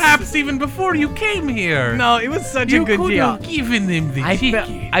 Perhaps even before you came here. No, it was such You a good could deal. have given them the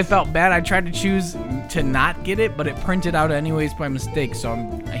ticket. I felt bad. I tried to choose to not get it, but it printed out anyways by mistake. So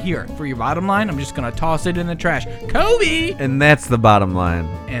I'm here for your bottom line. I'm just gonna toss it in the trash. Kobe And that's the bottom line.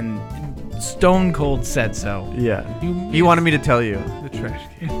 and Stone Cold said so. Yeah. You He wanted me to tell you. the trash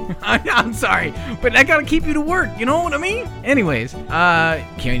can. I'm sorry, but I gotta keep you to work. You know what I mean? Anyways,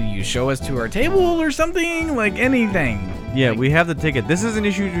 can you show us to our table or something? Like anything? Yeah, we have the ticket. This is an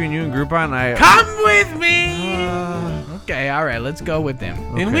issue between you and Groupon. Come with me, Okay, all right. Let's go with them.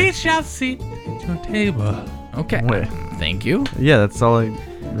 and okay. we shall sit at your table. Okay. Wait. Thank you. Yeah, that's all I.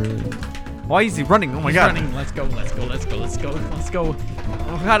 Why is he running? Oh my He's god. running. Let's go.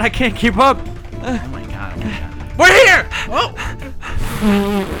 Oh god, I can't keep up. Oh my god. We're here. Oh.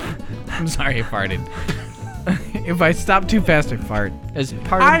 I'm sorry, I farted. If I stop too fast, I fart. As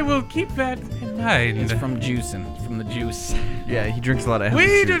part I of will keep that in mind. it's from juicing. It's from the juice. Yeah, he drinks a lot of.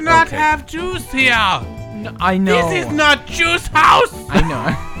 We do not have juice here. No, I know. This is not Juice House. I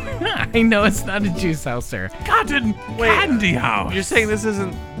know. I know it's not a juice house, sir. Cotton Candy House. You're saying this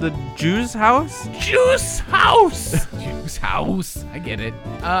isn't the Jew's house? Juice House. Juice house. I get it.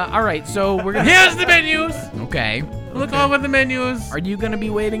 All right. So we're gonna. Here's the menus. Okay. Look over the menus. Are you gonna be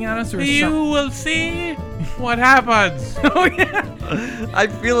waiting on us or You will see what happens. Oh yeah. I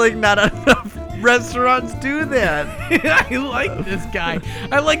feel like not enough restaurants do that. I like this guy.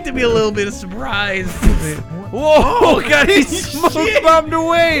 I like to be a little bit surprised. Whoa, God, he smoke shit. bombed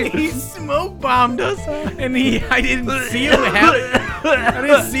away. He smoke bombed us, and I didn't see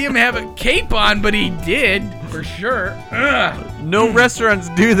him have a cape on, but he did for sure. Ugh. No restaurants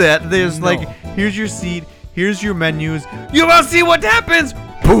do that. There's No. like, here's your seat, here's your menus. You will see what happens.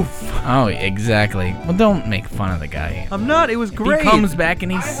 Poof. Oh, exactly. Well, don't make fun of the guy. I'm not. It was great. He comes back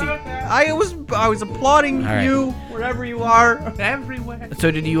and he's. I was applauding All right. you wherever you are. Everywhere. So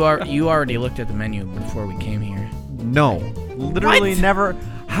did you already looked at the menu before we came here? No, literally What? never.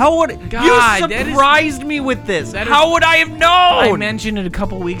 How would God, you that is- surprised me with this? that is- How would I have I known? mentioned it a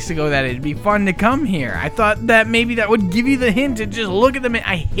couple weeks ago that it'd be fun to come here. I thought that maybe that would give you the hint to just look at the menu.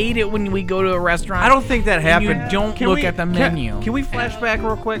 I hate it when we go to a restaurant. I don't think that and you happened. don't look at the menu. Can we flash back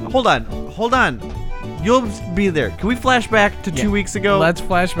real quick? Hold on. You'll be there. Can we flash back to 2 weeks ago? Let's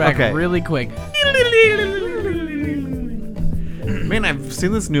flash back Okay. really quick. Man, I've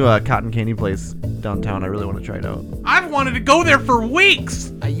seen this new cotton candy place downtown. I really want to try it out. I've wanted to go there for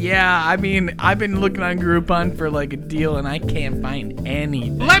weeks. Yeah, I mean, I've been looking on Groupon for like a deal and I can't find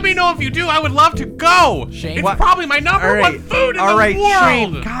anything. Let me know if you do. I would love to go. Shane. It's What? probably my number one food in all the right,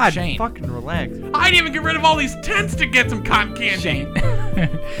 world. Shane. God, Shane. fucking relax. I'd even get rid of all these tents to get some cotton candy. Shane.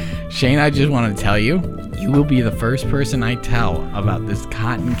 Shane, I just want to tell you, you will be the first person I tell about this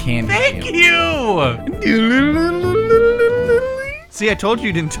cotton candy Thank deal. you. See, I told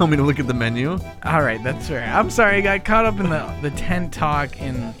you didn't tell me to look at the menu. All right, that's fair. I'm sorry, I got caught up in the tent talk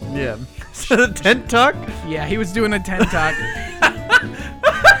and Yeah. The tent talk? yeah, he was doing a tent talk.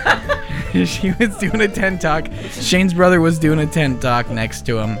 She was doing a tent talk. Shane's brother was doing a tent talk next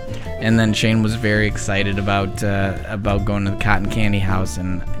to him, and then Shane was very excited about going to the cotton candy house.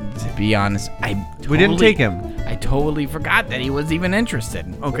 And to be honest, We didn't take him. I totally forgot that he was even interested.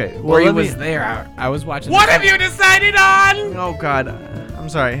 Okay. Or he let me- was there. I was watching. What have you decided on? Oh God. I'm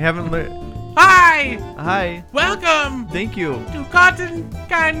sorry. Haven't. Hi, Hi. welcome Thank you. to Cotton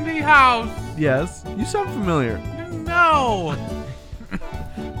Candy House. Yes. You sound familiar. No.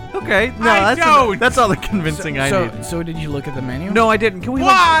 Okay. No, I that's don't. that's all the convincing I need. So did you look at the menu? No, I didn't. Can we?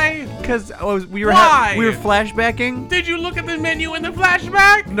 Why? Because we were Why? we were flashbacking. Did you look at the menu in the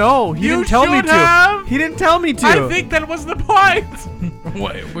flashback? No, he You didn't tell me should to. have. He didn't tell me to. I think that was the point.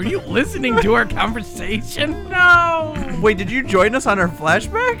 What, were you listening to our conversation? No. Wait, did you join us on our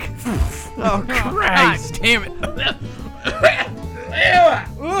flashback? Oh Christ, damn it!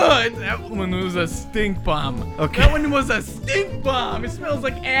 Ugh, that one was a stink bomb. Okay. That one was a stink bomb. It smells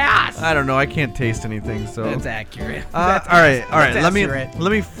like ass. I don't know. I can't taste anything. So. That's accurate. all That's right. All right. that's Let accurate.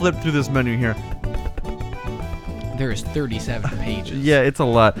 me flip through this menu here. There is 37 pages. Yeah, it's a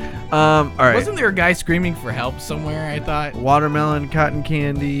lot. All right. Wasn't there a guy screaming for help somewhere? I thought. Watermelon, cotton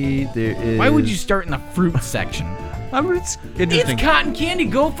candy. There is. Why would you start in the fruit section? It's interesting. It's cotton candy.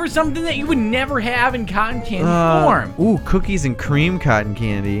 Go for something that you would never have in cotton candy form. Ooh, cookies and cream cotton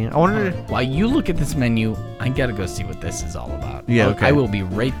candy. I wonder. While you look at this menu, I gotta go see what this is all about. Yeah, okay. I will be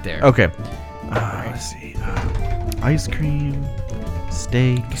right there. Okay. Let's see. Ice cream,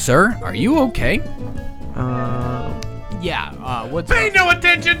 steak. Sir, are you okay? Uh, Yeah, what's Pay up? no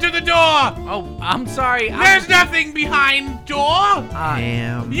attention to the door. Oh, I'm sorry. There's nothing behind door.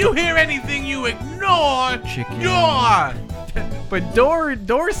 ham. You hear anything, you ignore Chicken. door. But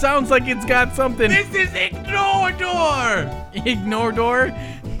door sounds like it's got something. This is ignore door. Ignore door.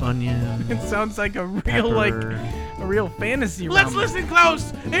 Onion. It sounds like a real pepper. a real fantasy. Let's realm. listen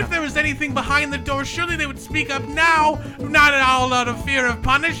close. If there was anything behind the door, surely they would speak up now, not at all out of fear of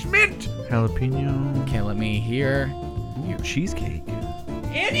punishment. Jalapeno. Okay, let me hear. Cheesecake.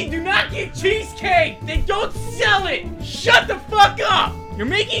 Andy, do not get cheesecake. They don't sell it. Shut the fuck up. You're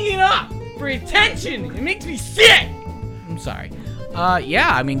making it up for attention. It makes me sick. I'm sorry. Yeah,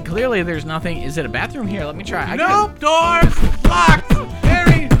 I mean, clearly there's nothing. Is it a bathroom here? Let me try. I Nope, door's locked.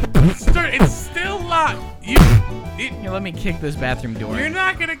 Very. It's still locked. Here, let me kick this bathroom door. You're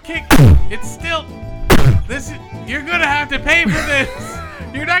not gonna kick. It's still. You're gonna have to pay for this.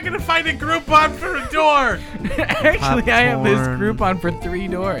 You're not gonna find a Groupon for a door. Actually, I have this Popcorn. Groupon for 3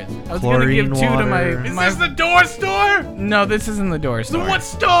 doors. I was gonna give 2 Chlorine to water. Is my. this the door store? No, this isn't the door So store. what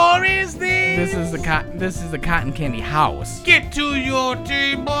store is this? This is the cotton candy house. Get to your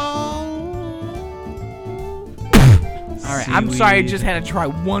table. All right, I'm sorry. I Seaweed. just had to try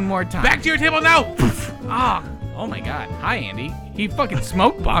one more time. Back to your table now. Ah, oh my God. Hi, Andy. He fucking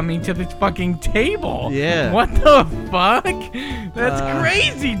smoke bombed me to this fucking table. Yeah. What the fuck? That's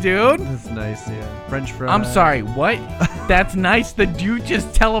crazy, dude. That's nice, yeah. French fries. I'm sorry, what? That's nice. The dude just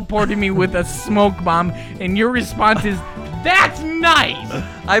teleported me with a smoke bomb, and your response is, that's nice.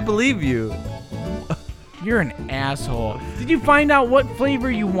 I believe you. You're an asshole. Did you find out what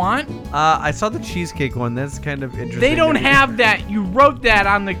flavor you want? I saw the cheesecake one. That's kind of interesting. They don't have that. You wrote that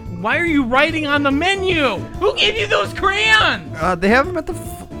on the... Why are you writing on the menu? Who gave you those crayons? They have them at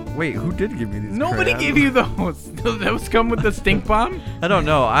the. Wait, who did give me these? Nobody crayons? gave you those. Those come with the stink bomb? I don't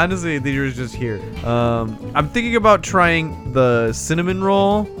know. Honestly, these are just here. I'm thinking about trying the cinnamon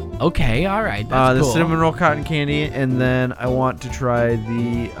roll. Okay, all right. That's The cool. cinnamon roll cotton candy, and then I want to try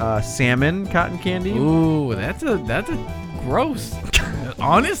the salmon cotton candy. Ooh, that's a gross.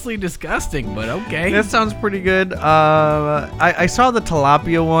 Honestly disgusting, but okay. That sounds pretty good. I saw the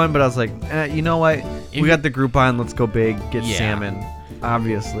tilapia one, but I was like, you know what? If- We got the Groupon. Let's go big. Get Yeah. salmon,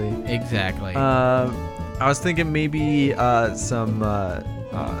 obviously. Exactly. I was thinking maybe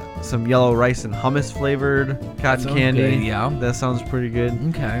some yellow rice and hummus flavored cotton sounds candy. good, yeah. That sounds pretty good.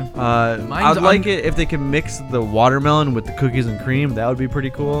 okay. I'd like it if they could mix the watermelon with the cookies and cream. That would be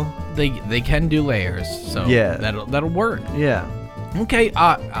pretty cool. They can do layers, so Yeah. that'll work. Yeah. Okay.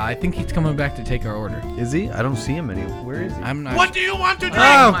 I think he's coming back to take our order. Is he? I don't see him anywhere. Where is he? I'm not. What do you want to drink?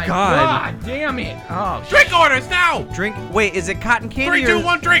 Oh, my God. God damn it! Oh, Drink orders now. Drink. Wait, is it cotton candy? 3, 2,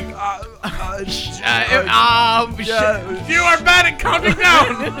 1, drink. You are bad at counting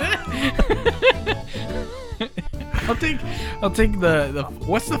down. I'll take the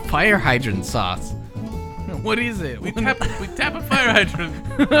what's the fire hydrant sauce? What is it? We tap a fire hydrant.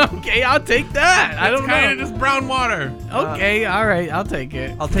 Okay, I'll take that. I don't It's kind know. of just brown water. Okay, all right, I'll take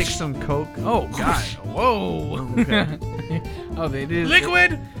it. I'll take some Coke. Oh God! Whoa! Oh, they did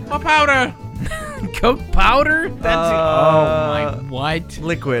Liquid or powder? Coke powder. That's oh my what?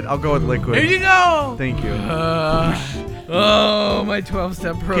 Liquid. I'll go with liquid. Here you go. Thank you. Oh, my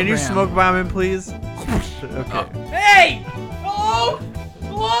 12-step program. Can you smoke bomb in, please? Okay. Hey! Hello?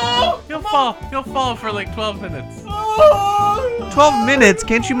 Hello? You'll fall for like 12 minutes. 12 minutes?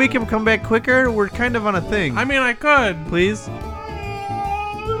 Can't you make him come back quicker? We're kind of on a thing. I mean, I could. Please?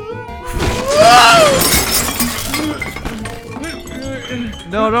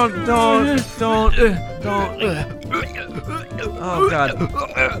 No, don't. Oh, God.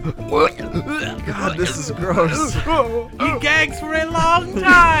 God, this is gross. He gags for a long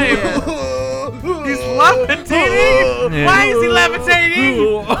time. He's levitating. Yeah. Why is he levitating?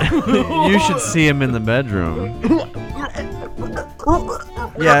 You should see him in the bedroom.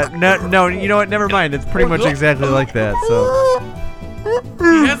 Yeah, no, you know what? Never mind. It's pretty much exactly like that, so.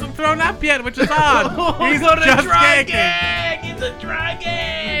 He hasn't thrown up yet, which is odd. He's just gagging. It's a dry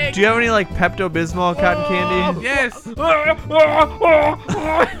gag! Do you have any, like, Pepto-Bismol cotton candy? Yes.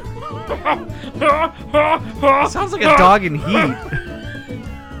 Sounds like a dog in heat.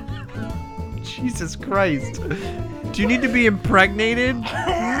 Jesus Christ. Do you need to be impregnated?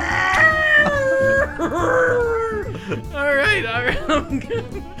 All right.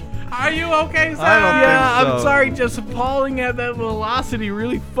 Are you okay, Sam? I don't think Yeah, so. I'm sorry. Just falling at that velocity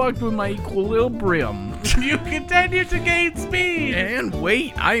really fucked with my equilibrium. You continue to gain speed. And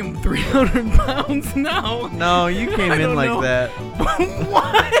wait, I am 300 pounds now. No, you came I in don't like know. that.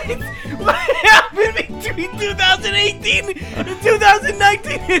 What? What happened between 2018 and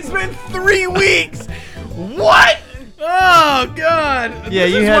 2019? It's been 3 weeks. What? Oh God! Yeah,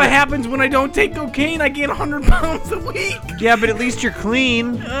 this you is had- what happens when I don't take cocaine. I gain 100 pounds a week. Yeah, but at least you're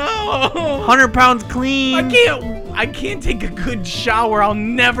clean. Oh, 100 pounds clean. I can't take a good shower. I'll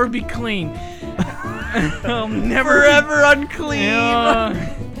never be clean. I'll never Forever unclean.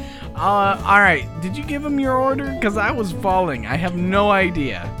 all right. Did you give him your order? Cause I was falling. I have no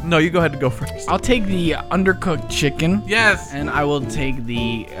idea. No, you go ahead and go first. I'll take the undercooked chicken, Yes. and I will take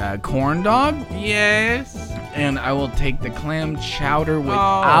the corn dog, Yes. and I will take the clam chowder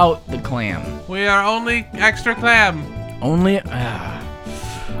without the clam. We are only extra clam. Only.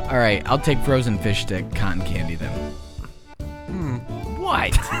 All right. I'll take frozen fish stick cotton candy then.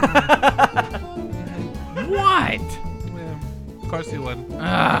 What? What? Yeah, of course he would.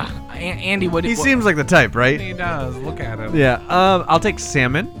 Andy, what? He what- seems like the type, right? He does. Look at him. Yeah. I'll take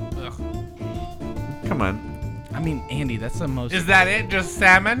salmon. Ugh. Come on. I mean, Andy, that's the most. Is that it? Just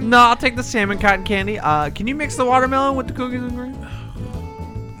salmon? No, I'll take the salmon cotton candy. Can you mix the watermelon with the cookies and cream?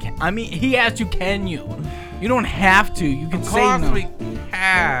 I mean, he asked you, can you? You don't have to. You can Of say course no. we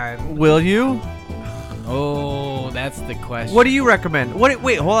can. Will you? Oh, that's the question. What do you recommend?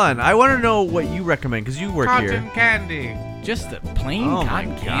 Wait, hold on. I want to know what you recommend because you work Cotton here. candy. Just the plain Oh my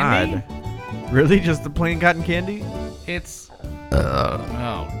cotton candy? God. Really? Just the plain cotton candy? It's Oh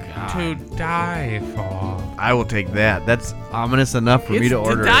God. to die for. I will take that. That's ominous enough for me It's to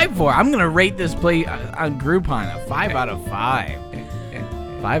order. die for. I'm gonna rate this plate on Groupon a 5 out of 5.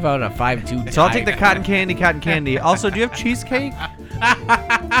 5 out of 5. So I'll take the cotton candy. Also, do you have cheesecake?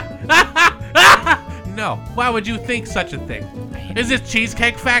 No. Why would you think such a thing? Is this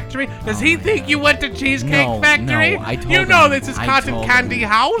Cheesecake Factory? Does he think you went to Cheesecake No, Factory? no, I told You know him. this is I Cotton told Candy him.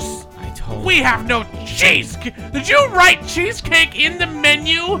 House? I told We have no cheesecake. Did you write cheesecake in the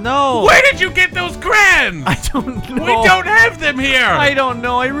menu? No. Where did you get those crayons? I don't know. We don't have them here. I don't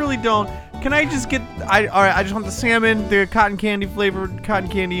know. I really don't. Can I just get? All right. I just want the salmon, the cotton candy flavored cotton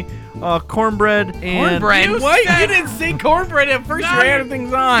candy, cornbread, and Cornbread? You What? said- You didn't say cornbread at first. No, You're adding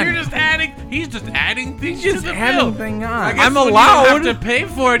things on. You're just adding. He's just adding things just to the adding bill. thing I on. guess I'm when allowed. You have to pay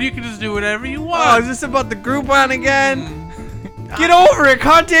for it. You can just do whatever you Oh, want. is this about the Groupon again? Get over it.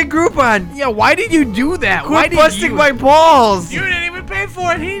 Contact Groupon. Yeah, why did you do that? why Quit did busting you? my balls. You didn't even pay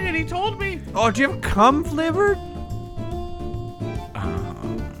for it. He did. He told me. Oh, do you have cum flavored?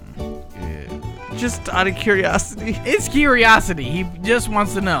 Just out of curiosity. It's curiosity. He just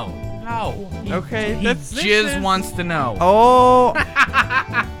wants to know. No. Okay, He that's just wants to know. Oh,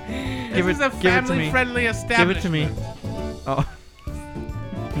 This is a give it to me. family-friendly Give establishment. it to me. Oh.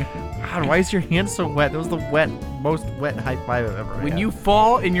 God, why is your hand so wet? That was the most wet high five I've ever When had. you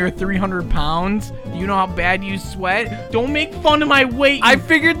fall and you're 300 pounds, do you know how bad you sweat? Don't make fun of my weight. I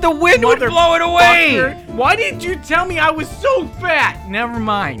figured the wind would blow it away. Motherfucker. Why didn't you tell me I was so fat? Never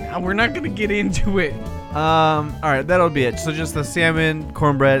mind. We're not gonna get into it. All right, that'll be it. So just the salmon,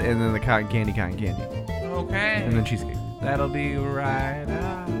 cornbread, and then the cotton candy. Oh Okay. and then cheesecake. That'll be right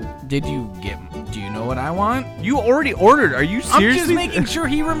out. Do you know what I want? You already ordered. Are you seriously? I'm just making sure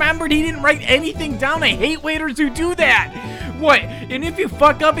he remembered. He didn't write anything down. I hate waiters who do that. What? And if you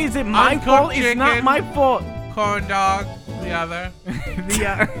fuck up, is it my Uncooked fault? It's not chicken. my fault. Corn dog. The other.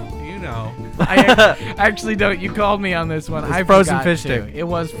 You know. I actually don't. You called me on this one. It's I frozen forgot fish to. stick. It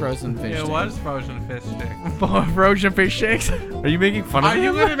was frozen fish It stick. was frozen fish stick. Frozen fish sticks. Are you making fun of Are him?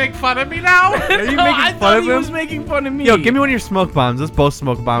 you gonna make fun of me now? Are you No, making I fun thought of he him? was making fun of me. Yo, give me one of your smoke bombs. Let's both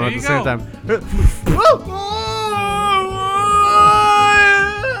smoke a bomb There at the you same go. time.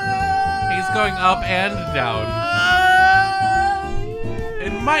 He's going up and down.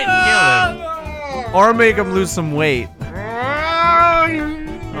 It might kill him. Or make him lose some weight. He's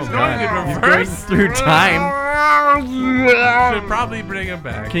going in He's going reverse. through time. Should probably bring him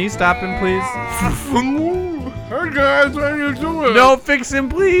back. Can you stop him, please? Hey guys, how you doing? No, fix him,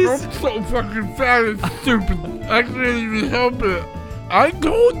 please. so fucking fat and stupid. I can't even help it. I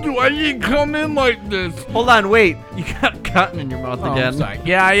told you I didn't come in like this. Hold on, wait. You got cotton in your mouth Oh, again. I'm sorry.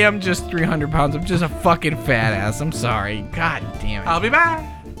 Yeah, I am just 300 pounds. I'm just a fucking fat ass. I'm sorry. God damn it. I'll be back.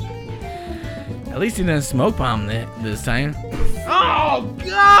 At least he didn't smoke bomb this time. Oh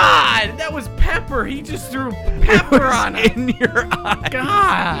God, that was pepper. He just threw pepper on it. In your eye.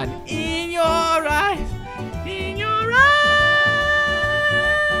 God, in your eyes, in your eyes.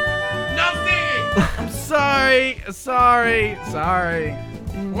 Nothing. I'm sorry.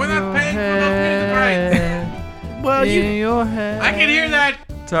 We're not paying for those music rights. Well, you. your head. I can hear that.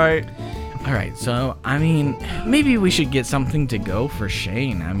 Sorry. All right, so I mean, maybe we should get something to go for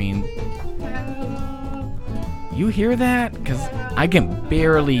Shane. I mean, you hear that? Because I can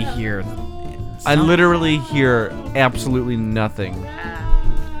barely hear. I literally hear absolutely nothing.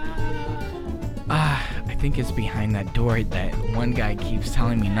 I think it's behind that door that one guy keeps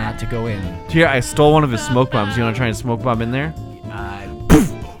telling me not to go in. Here, I stole one of his smoke bombs. You want to try and smoke bomb in there?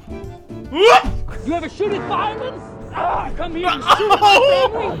 You ever shoot at violence? Come here and shoot at my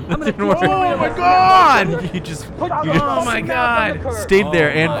family. I'm gonna throw you in my the God! You just Oh my God! stayed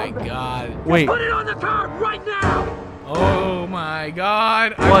there Oh my and God! wait. Put it on the curb right now. Oh my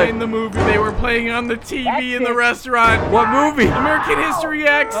God! What? I'm in the movie they were playing on the TV in the restaurant. What movie? American History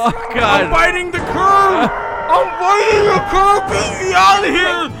X. Oh, God. I'm biting the curb. I'm biting the curb. Get me out of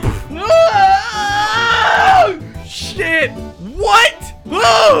here. Shit! What?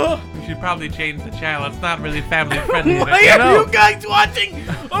 Oh! We should probably change the channel. It's not really family friendly. Why are No. you guys watching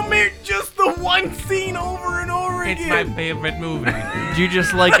just the one scene over and over It's my again? favorite movie. Do you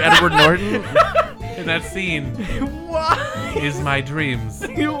just like Edward Norton? And that scene Why? is my dreams.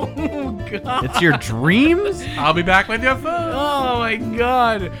 Oh God! It's your dreams? I'll be back with your food. Oh my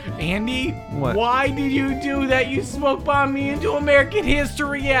God, Andy! What? Why did you do that? You smoke bombed me into American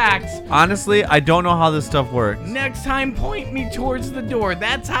History X. Honestly, I don't know how this stuff works. Next time, point me towards the door.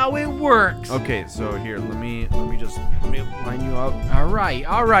 That's how it works. Okay, so here, let me line you up. All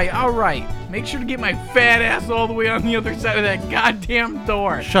right. Make sure to get my fat ass all the way on the other side of that goddamn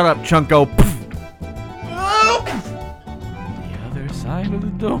door. Shut up, Chunko. On the other side of the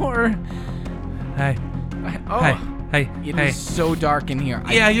door. Hey, Oh, hey, it hey. is so dark in here.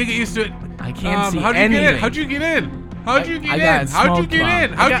 Yeah, you get used to it. I can't see how'd you anything. get in? How'd you get in? How'd you get I in? got How'd you smoke get bomb.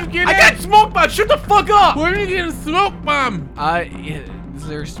 in? How'd you get in? I got smoke bomb. Shut the fuck up. Where did you get a smoke bomb?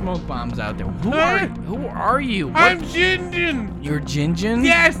 There's smoke bombs out there. Huh? Who are you? What? I'm Jinjin. You're Jinjin?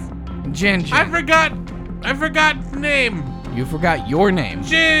 Yes, Jinjin. I forgot the name. You forgot your name.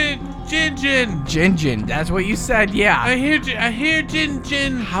 Jinjin. Jinjin. That's what you said. Yeah. I hear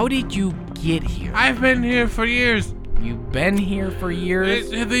Jinjin. How did you get here? I've been here for years. You've been here for years.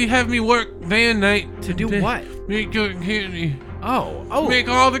 They have me work day and night To do what? Make cotton candy. Oh. Make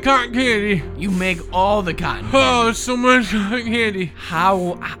all the cotton candy. You make all the cotton. Oh, so much cotton candy.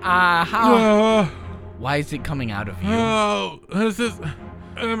 How? Oh, Why is it coming out of you? this is.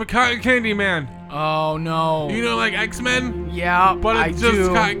 I'm a cotton candy man. Oh no. You know, like X-Men, Yeah, but I it's just do.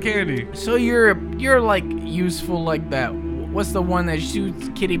 cotton candy. So you're like useful like that. What's the one that shoots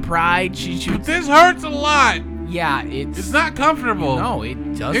Kitty Pryde? She shoots. This hurts a lot. Yeah, it's. It's not comfortable. No, it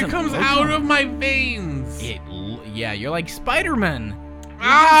doesn't. It comes look out like- of my veins. Yeah, you're like Spider-Man.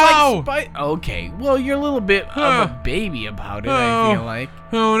 Ow! Okay, well, you're a little bit of Huh. a baby about it, Oh. I feel like.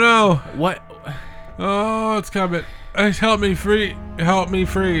 Oh no. What? Oh, it's coming. Help me free. Help me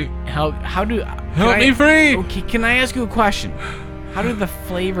free. How do... Help me free. Okay, can I ask you a question? How do the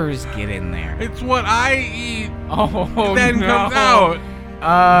flavors get in there? It's what I eat. Oh, Then no. comes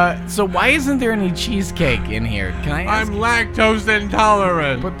out. So why isn't there any cheesecake in here? Can I ask? I'm lactose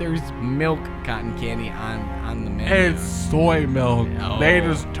intolerant. But there's milk cotton candy on the menu. It's soy milk. Oh. They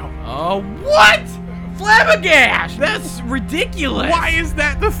just don't. Oh, what? flabbergasted. That's ridiculous. Why is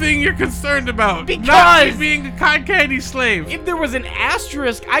that the thing you're concerned about? Because- Not me being a cotton candy slave. If there was an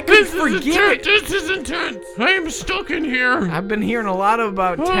asterisk, I could forgive it. This is intense. I am stuck in here. I've been hearing a lot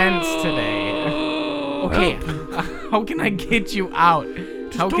about tents today. Okay, how can I get you out?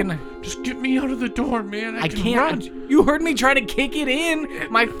 How can I? Just get me out of the door, man. I can can't. run. You heard me try to kick it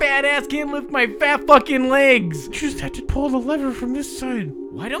in. My fat ass can't lift my fat fucking legs. You just have to pull the lever from this side.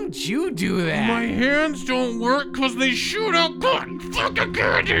 Why don't you do that? My hands don't work because they shoot out cotton fucking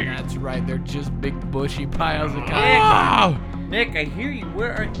candy. That's right. They're just big bushy piles of cotton. Ah! Nick, I hear you.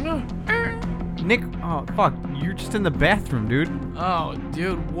 Where are you? Nick, oh, fuck. You're just in the bathroom, dude. Oh,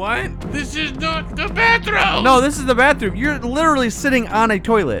 dude, what? This is not the bathroom. No, this is the bathroom. You're literally sitting on a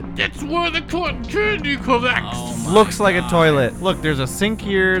toilet. That's where the cotton candy collects. Oh my Looks like a God. toilet. Look, there's a sink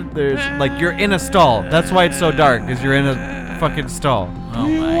here. There's, like, you're in a stall. That's why it's so dark, because you're in a fucking stall. Oh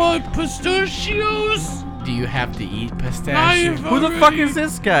you my. want pistachios? Do you have to eat pistachios? Who the fuck is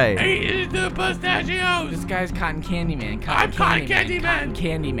this guy? Ate the pistachios. This guy's Cotton Candy Man. I'm Cotton Candy Man. Cotton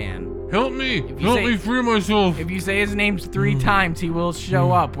Candy Man. Help me. you Help say- me free myself. If you say his name 3 times, he will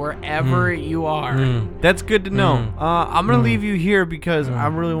show up wherever you are. That's good to know. I'm gonna leave you here because I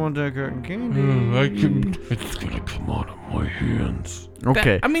really want to cotton candy. I can. It's gonna come out of my hands.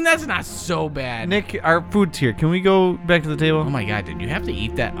 Okay. I mean, that's not so bad. Nick, our food's here. Can we go back to the table? Oh my God, did you have to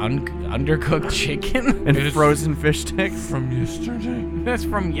eat that undercooked chicken? And It's- frozen fish sticks. From yesterday. That's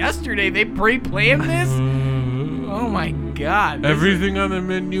from yesterday. They pre-planned this? Oh my God. this is- Everything on the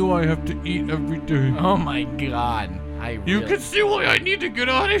menu I have to eat every day. Oh my God. You really- can see why I need to get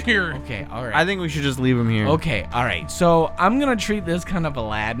out of here. Okay, all right. I think we should just leave him here. Okay, all right. So I'm gonna treat this kind of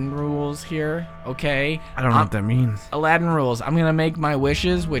Aladdin rules here. Okay. I don't know what that means. Aladdin rules. I'm gonna make my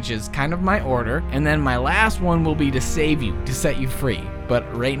wishes, which is kind of my order, and then my last one will be to save you, to set you free. But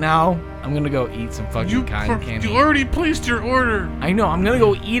right now, I'm gonna go eat some fucking cotton candy. You already placed your order. I know. I'm gonna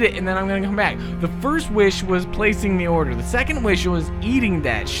go eat it, and then I'm gonna come back. The first wish was placing the order. The second wish was eating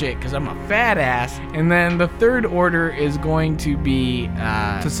that shit because I'm a fat ass. And then the third order is going to be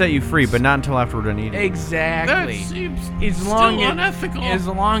To set you free, but not until after we're done eating. That exactly. seems As still long unethical. as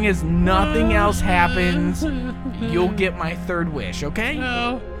long as nothing else happens, you'll get my third wish. Okay?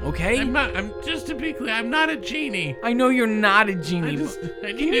 No. Okay? I'm just to be clear, I'm not a genie. I know you're not a genie. I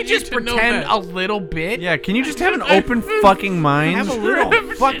Can needed you just to know pretend that. a little bit? Yeah, can you just have an open fucking mind? Have a little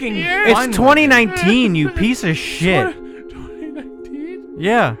fucking It's fun It's with it. 2019, you piece of shit. 2019?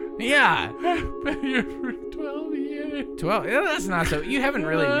 Yeah. Yeah. I've been here for 12 years. 12. Yeah, that's not so. You haven't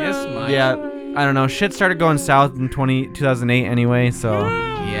really missed much. Yeah. I don't know. Shit started going south in 2008 anyway, so.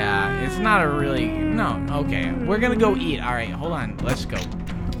 Yeah, it's not a really. No, okay. We're gonna go eat. All right, hold on. Let's go.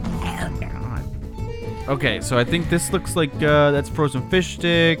 Okay, so I think this looks like that's frozen fish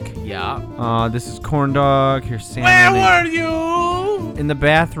stick. Yeah. This is corn dog. Here's Where salmon. were you? In the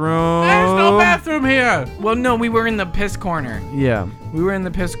bathroom. There's no bathroom here. Well, no, we were in the piss corner. Yeah. We were in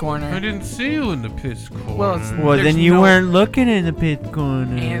the piss corner. I didn't see you in the piss corner. Well, it's- Well, There's then you no- weren't looking in the pit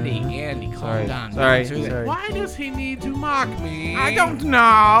corner. Andy, calm Sorry. down. Sorry. Don't do that. Sorry. Why does he need to mock me? I don't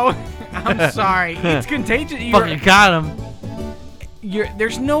know. I'm sorry. It's contagious. Fucking got him.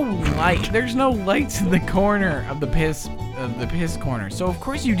 There's no light. There's no lights in the corner of the piss corner. So of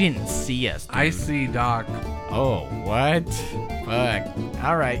course you didn't see us. I see, Doc. Oh, what? Fuck.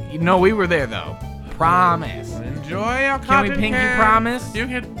 All right. You know we were there though. Promise. Enjoy your Can cotton we pinky candy. promise? You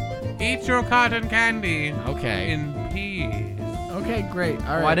can eat your cotton candy Okay. in peace. Okay, great.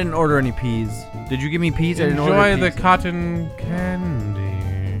 All right. Oh, I didn't order any peas. Did you give me peas? I didn't order Enjoy the peas. cotton candy.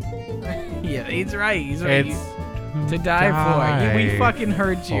 Yeah, he's right. He's right. It's To die for. Yeah, we die fucking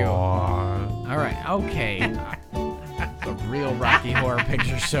heard you. for. All right. Okay. The real Rocky Horror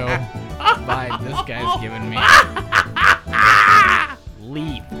Picture Show vibe this guy's giving me.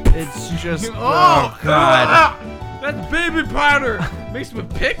 Leap. It's just. Oh, God. That's baby powder mixed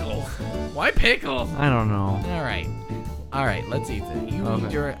with pickles. Why pickles? I don't know. All right. Let's eat it. You Okay.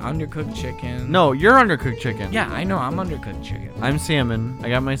 eat your undercooked chicken. No, you're undercooked chicken. Yeah, I know. I'm undercooked chicken. I'm salmon. I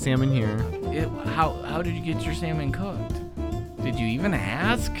got my salmon here. How did you get your salmon cooked? Did you even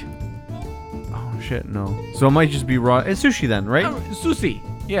ask? Oh shit, no. So it might just be raw. It's sushi then, right? Oh, Susie.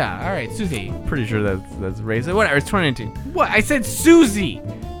 Yeah. All right, Susie. Pretty sure that's racist. Whatever. It's 2019. What? I said Susie.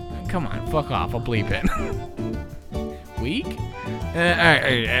 Come on, fuck off. I'll bleep it. Weak?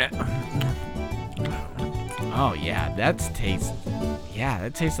 Oh yeah, that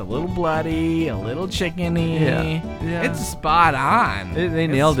tastes a little bloody, a little chickeny. Yeah. It's spot on. They It's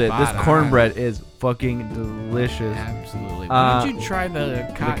nailed it. This spot on. cornbread is fucking delicious. Absolutely. Why don't you try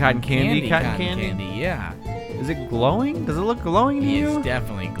the cotton candy? candy? Cotton candy? Yeah. Is it glowing? Does it look glowing to It's you?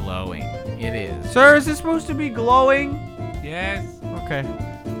 definitely glowing. It is. Sir, is this supposed to be glowing? Yes. Okay.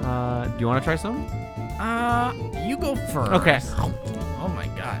 Do you want to try some? You go first. Okay. Oh my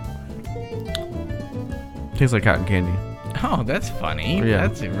god. Tastes like cotton candy. Oh, that's funny. Yeah.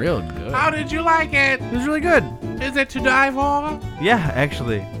 That's real good. How did you like it? It was really good. Is it to die for? Yeah,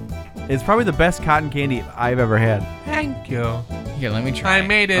 actually. It's probably the best cotton candy I've ever had. Thank you. Here, let me try. I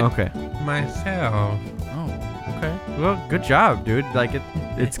made it Okay. myself. Oh. Okay. Well, good job, dude. Like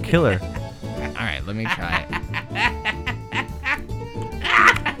it's killer. All right, let me try it.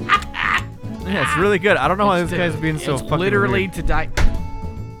 Yeah, it's really good. I don't know why It's this guy's being so it's fucking literally weird. to die.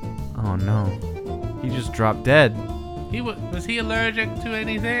 Oh no. He just dropped dead. Was he allergic to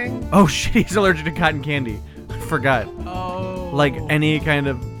anything? Oh shit, he's allergic to cotton candy. I forgot. Oh. Like any kind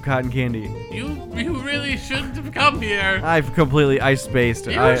of cotton candy. You really shouldn't have come here. I've completely ice spaced.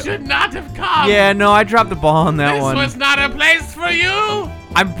 You should not have come. Yeah, no, I dropped the ball on that This one. was not a place for you.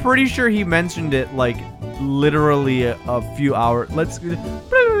 I'm pretty sure he mentioned it like literally a few hours. Let's.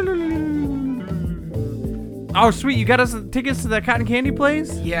 Oh sweet, you got us tickets to that cotton candy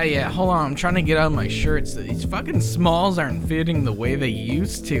place? Yeah. Hold on, I'm trying to get out my shirts. These fucking smalls aren't fitting the way they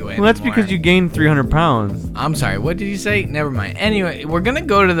used to anymore. Well, that's because you gained 300 pounds. I'm sorry. What did you say? Never mind. Anyway, we're gonna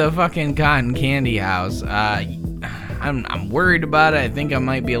go to the fucking cotton candy house. I'm worried about it. I think I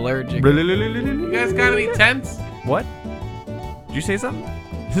might be allergic. You guys got any tents? What? Did you say something?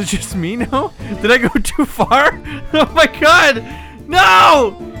 Is it just me now? Did I go too far? Oh my god!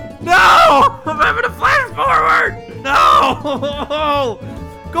 No! No! I'm having a flash forward! No!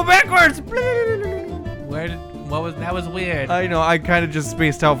 Go backwards! That was weird. I know, I kind of just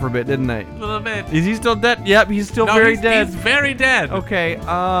spaced out for a bit, didn't I? A little bit. Is he still dead? Yep, he's still No, very he's dead. He's very dead. Okay,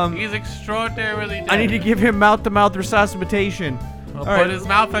 He's extraordinarily dead. I need to give him mouth-to-mouth resuscitation. I'll All put right. his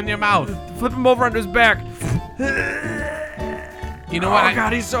mouth on your mouth. Flip him over onto his back. You know what? Oh,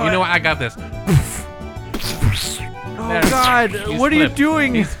 God, he's so- You know what? I got this. Oh There. God, He's what are you flipped.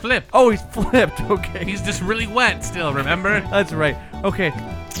 doing? He's flipped. Oh, he's flipped. Okay. He's just really wet still, remember? That's right. Okay.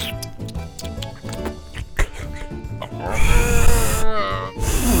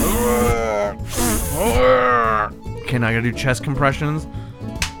 Okay, now I gotta do chest compressions.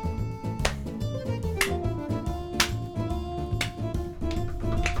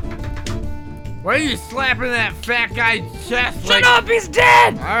 Why are you slapping that fat guy's chest? Shut up, he's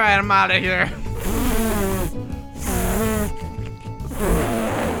dead! All right, I'm out of here.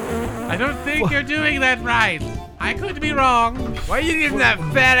 I don't think you're doing that right. I could be wrong. Why are you giving that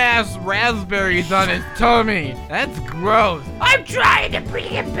fat ass raspberries on his tummy? That's gross. I'm trying to bring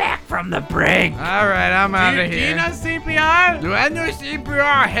him back from the brink. All right, I'm out of Do you here. know CPR? Do I know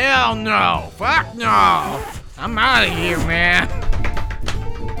CPR? Hell no. Fuck no. I'm out of here, man.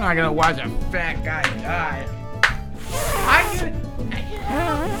 I'm not gonna watch a fat guy die.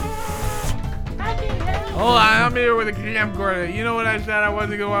 Hold on, I'm here with a camcorder. You know what I said? I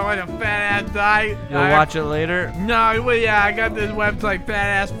wasn't gonna watch a fat ass die. You'll watch it later. No, well, yeah, I got this website, Fat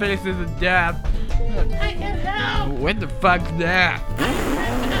Ass Faces of Death. I can help. What the fuck's that?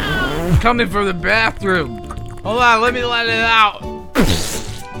 Coming from the bathroom. Hold on, let me let it out.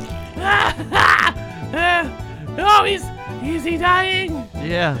 Oh, is he dying?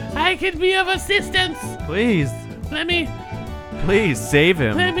 Yeah. I can be of assistance. Please. Please save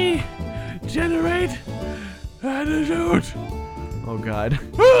him. Let me generate antidote. Oh God.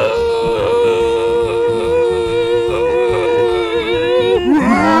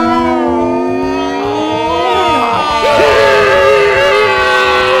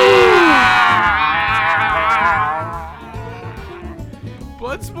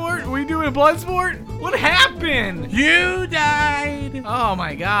 Bloodsport? We doing Bloodsport? What happened? You died. Oh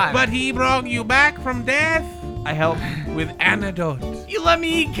my god. But he brought you back from death I helped. with antidote. You let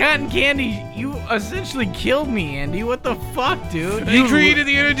me eat cotton candy. You essentially killed me, Andy. What the fuck, dude? I created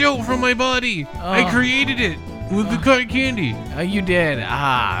the antidote from my body. I Oh. created it with the cotton candy. Oh, you did.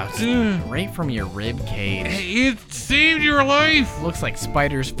 Right from your rib cage. It saved your life. Looks like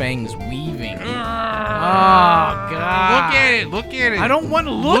Spider's fangs weaving. Oh, God. Look at it. Look at it. I don't want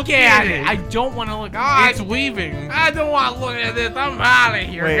to look at it. I don't want to look. It's weaving. I don't want to look at this. I'm out of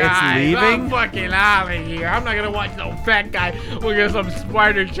here, Wait, it's guys. leaving? I'm fucking out of here. I'm not gonna watch no fat guy look at some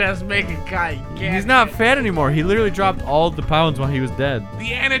spider chest making cotton candy. He's not fat anymore. He literally dropped all the pounds while he was dead.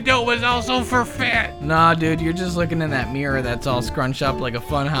 The antidote was also for fat. Nah, dude, you're just looking in that mirror that's all scrunched up like a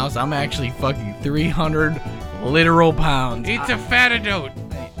fun house. I'm actually fucking 300 literal pounds. It's a fatadote.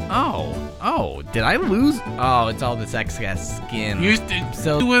 Oh. Oh, did I lose? Oh, it's all this excess skin. You still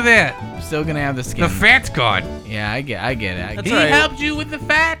So- with it. I'm still gonna have the skin. The fat's gone. Yeah, I get it. He all right. helped you with the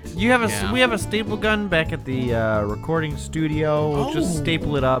fat. You have Yeah. we have a staple gun back at the recording studio. We'll just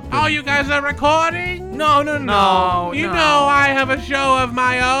staple it up. Oh, and- you guys are recording? No. You know I have a show of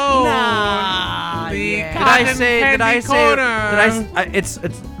my own. Nah, The yeah. Cotton Candy Corner. it's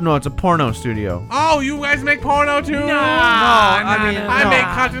no, it's a porno studio. Oh, you guys make porno too? I I make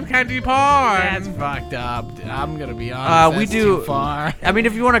cotton candy porn. That's fucked up. I'm gonna be honest. we that's do- too far. I mean,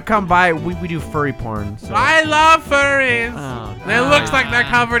 if you want to come by, we do furry porn. So. I love furries. Oh, It looks like they're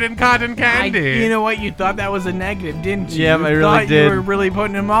covered in cotton candy. You know what? You thought that was a negative, didn't you? Yeah, you I really thought did. You were really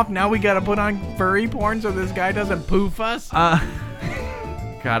putting him off. Now we gotta put on furry porn so this guy doesn't poof us.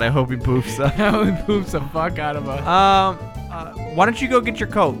 God, I hope he poofs. Now he poofs the fuck out of us. Why don't you go get your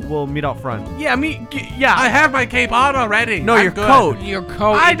coat? We'll meet out front. Yeah, yeah. I have my cape on already. No, I'm your good. coat. Your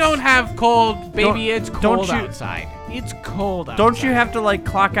coat. I it's- don't have cold. Baby, it's don't cold you- outside. It's cold outside. Don't you have to like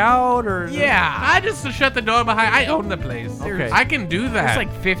clock out or? Yeah. I just shut the door behind. I own the place. Okay. I can do that. There's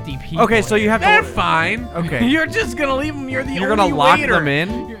like 50 people. Okay, so you have They're to. fine. Okay. You're just gonna leave them. You're the You're only gonna lock waiter. them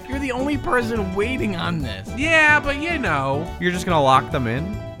in? You're the only person waiting on this. Yeah, but you know, You're just gonna lock them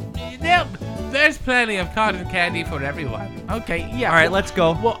in? there's plenty of cotton candy for everyone. Okay, yeah. All right, let's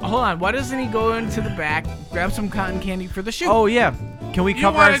go. Well, hold on. Why doesn't he go into the back, grab some cotton candy for the shoot? Oh yeah. Can we You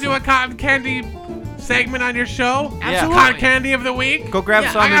cover? want to do a cotton candy segment on your show? Absolutely. Cotton candy of the week. Go grab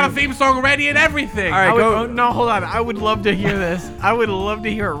Yeah, some. I got a and- theme song ready and everything. All right, I would, go. oh, no, hold on. I would love to hear this. I would love to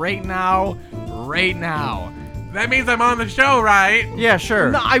hear it right now. Right now. That means I'm on the show, right? Yeah,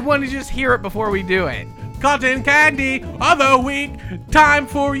 sure. No, I want to just hear it before we do it. Cotton candy of the week. Time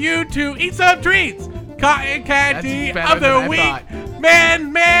for you to eat some treats. Cotton candy That's better of the than I week. thought.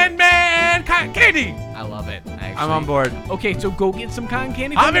 Man, cotton candy. I love it. Actually. I'm on board. Okay, so go get some cotton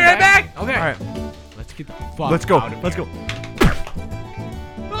candy. I'll Come be right back. Okay. All right. Let's get the fuck Let's go. out of Let's here. go.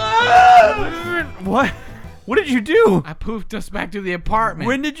 What? What did you do? I poofed us back to the apartment.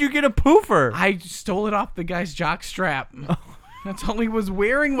 When did you get a poofer? I stole it off the guy's jock strap. That's all he was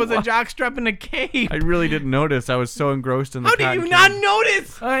wearing was a jock strap and a cape. I really didn't notice. I was so engrossed in the. How did cotton you not candy.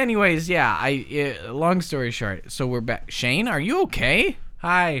 notice? Anyways, yeah. Long story short, so we're back. Shane, are you okay?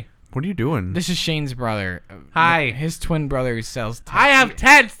 Hi. What are you doing? This is Shane's brother. Hi. His twin brother who sells tents. I have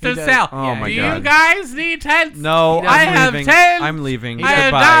tents to He does- sell. Oh my Do God. you guys need tents? No, I I'm have leaving. 10. I'm leaving. I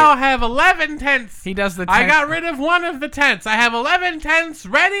Goodbye. now have 11 tents. He does the I tent. got rid of one of the tents. I have 11 tents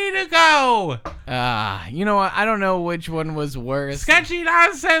ready to go. You know what? I don't know which one was worse.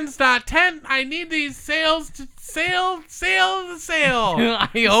 SketchyNonsense.tent. I need these sales to sail. I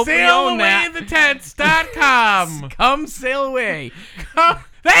hope we Sail own away that. the tents.com. Come sail away.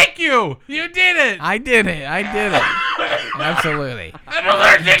 Thank you. You did it. I did it. Absolutely. I'm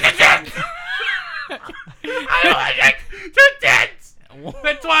allergic to tents. I'm allergic to tents.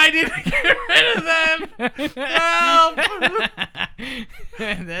 That's why I need to get rid of them. Help.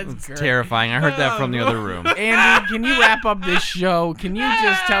 That's great. Terrifying. I heard that from the other room. Andy, can you wrap up this show? Can you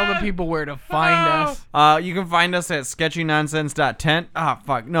just tell the people where to find us? You can find us at sketchynonsense.tent.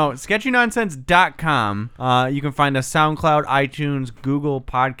 sketchynonsense.com. You can find us SoundCloud, iTunes, Google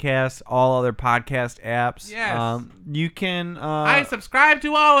Podcasts, all other podcast apps. Yes. You can. I subscribe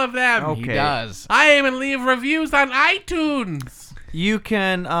to all of them. Okay. He does. I even leave reviews on iTunes. You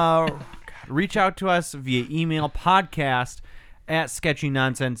can reach out to us via email, podcast at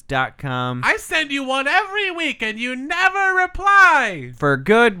sketchynonsense.com. I send you one every week and you never reply. For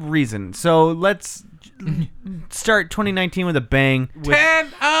good reason. So let's start 2019 with a bang. 10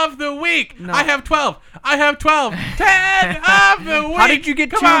 of the week. I have 12. 10 of the week. How did you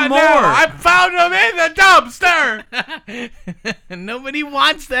get Come two on more? Now. I found them in the dumpster. Nobody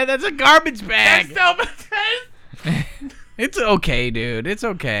wants that. That's a garbage bag. It's okay, dude. It's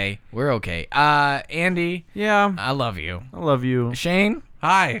okay. We're okay. Andy, Yeah, I love you. I love you. Shane,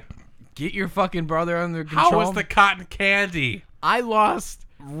 Hi. get your fucking brother under control. How was the cotton candy? I lost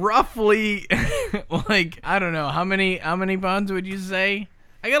roughly, like, I don't know. How many pounds would you say?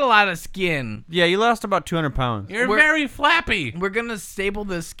 I got a lot of skin. Yeah, you lost about 200 pounds. You're We're- very flappy. We're gonna staple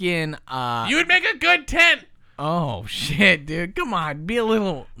the skin. You would make a good tent. Oh shit, dude! Come on, be a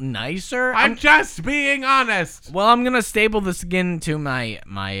little nicer. I'm just being honest. Well, I'm gonna staple the skin to my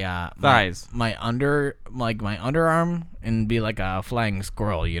Thighs. my underarm, and be like a flying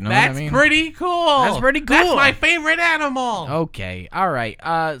squirrel. You know That's what I mean? pretty cool. That's pretty That's cool. my favorite animal. Okay, all right.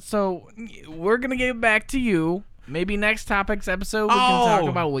 So we're gonna get back to you. Maybe next topics episode we can talk Oh.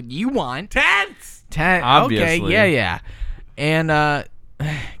 about what you want. Tents. Obviously. Okay, yeah. And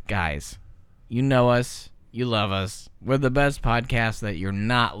guys, you know us. You love us. We're the best podcast that you're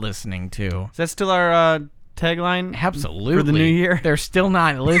not listening to. Is that still our tagline? Absolutely. For the new year? They're still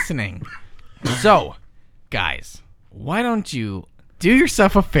not listening. So, guys, why don't you do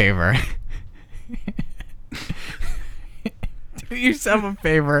yourself a favor? Do yourself a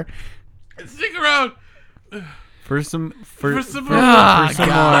favor. Stick around. For some For some more.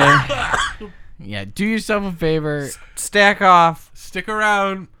 more. Yeah, do yourself a favor. Stack off. Stick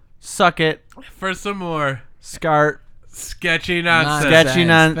around Suck it. for some more Scart. sketchy nonsense. Sketchy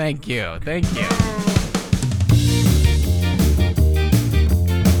non- Thank you. Thank you.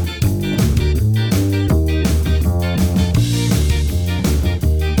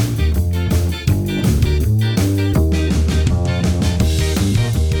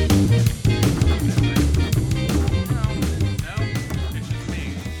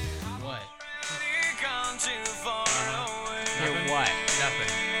 What? Hear what?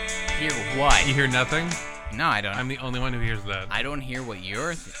 Nothing. Hear what? You hear nothing? No, I don't. I'm the only one who hears that. I don't hear what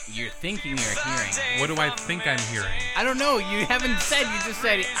you're thinking you're hearing. What do I think I'm hearing? I don't know. You haven't said. You just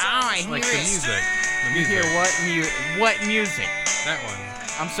said, I hear Like it. the music. The You music. hear what music? That one.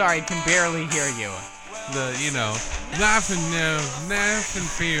 I'm sorry, I can barely hear you. The, nothing new, nothing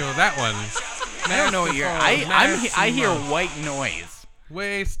feel. That one. I don't know what you're. I hear white noise.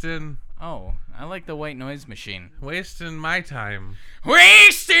 Wasting Oh, I like the white noise machine. my time.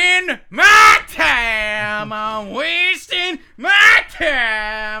 Wasting my time. I'm wasting my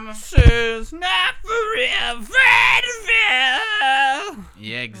time. Is not forever.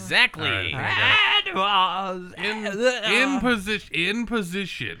 Yeah, exactly. All right, I was In position. In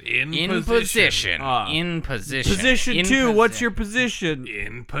position. In position. Position In 2. What's posi- your position?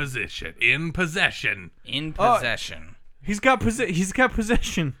 In position. In possession. In possession? He's got possession.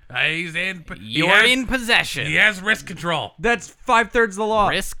 He's in. You're in possession. He has wrist control. That's 5/3 the law.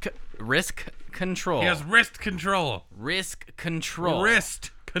 Risk control. He has wrist control. Risk control.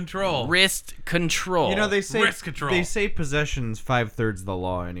 Wrist control. Wrist control. You know they say Wrist control. They say possession's 5/3 the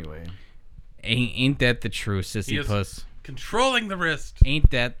law anyway. Ain't that the truth, He sissy is puss? controlling the wrist.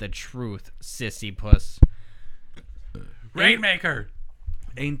 Ain't that the truth, sissy puss? Rainmaker.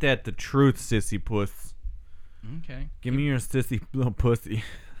 Ain't that the truth, sissy puss? Okay. Give me your sissy little pussy.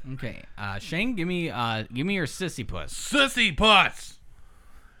 Okay. Shane, give me your sissy puss. Sissy Puss.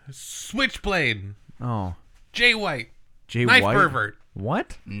 Switchblade. Oh, Jay White. Jay Knife White. pervert.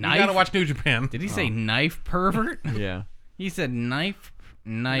 What? Knife. You gotta watch New Japan. Did he say knife pervert? Yeah, He said knife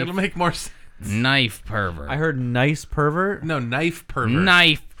It'll make more sense. knife pervert. I heard nice pervert. No, knife pervert.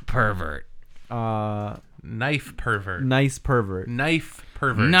 knife pervert. Knife pervert. Nice pervert. Knife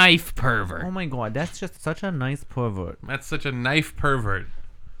pervert. Knife pervert. Oh my god, that's just such a nice pervert. That's such a knife pervert.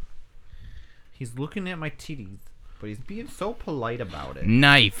 He's looking at my titties, but he's being so polite about it.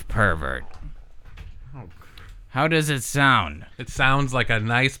 Knife pervert. Oh. How does it sound, It sounds like a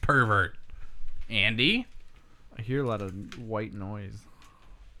nice pervert. Andy? I hear a lot of white noise.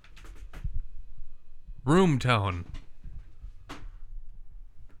 Room tone.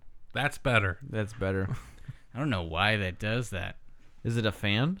 That's better. That's better. I don't know why that does that. Is it a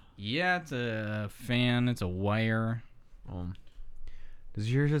fan? Yeah, it's a fan. It's a wire.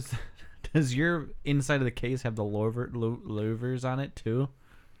 Does your inside of the case have the louvers on it too?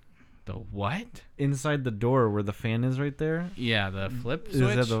 The what? Inside the door where the fan is right there? Yeah, the flip Does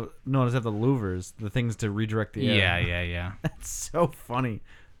switch. it have does it have the louvers, the things to redirect the air? Yeah. That's so funny.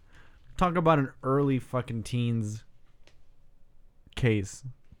 Talk about an early fucking teens case.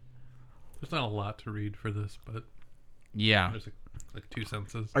 There's not a lot to read for this, but Yeah. there's like 2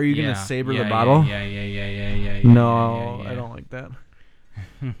 sentences. Are you Yeah, gonna saber yeah, the bottle? Yeah. No, yeah. I don't like that.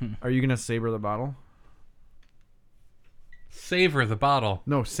 Are you gonna saber the bottle? Savor the bottle.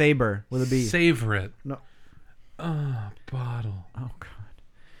 No, saber with a B. Savor it. No. Bottle. Oh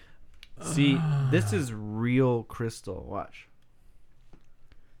god. See, this is real crystal. Watch.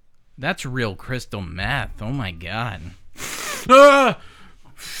 That's real crystal meth. Oh my god. Ah!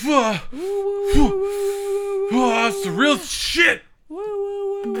 That's the real shit.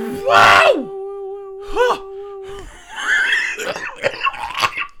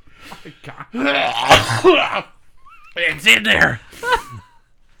 It's in there.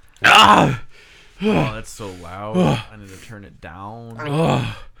 Oh, that's so loud. I need to turn it down. All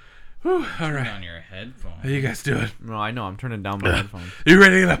Put right. on your headphones. You guys do it. No, I know. I'm turning down my headphones. You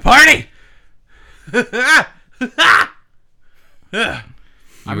ready to party?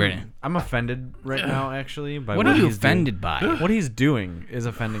 I'm offended right now, actually. By What are you he's offended by? doing. What he's doing is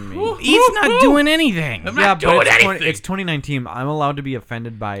offending me. He's not doing anything. I'm Yeah, not but doing it's, anything. it's 2019. I'm allowed to be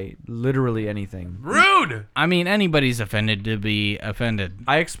offended by literally anything. Rude. I mean, anybody's offended to be offended.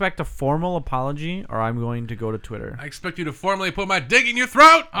 I expect a formal apology, or I'm going to go to Twitter. I expect you to formally put my dick in your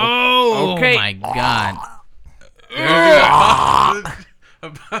throat. Oh, okay. my God.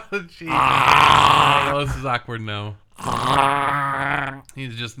 Apology. Oh, this is awkward now.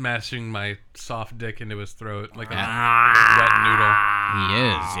 He's just mashing my soft dick into his throat like a wet noodle. He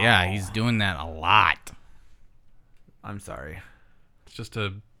is. Yeah, he's doing that a lot. I'm sorry. It's just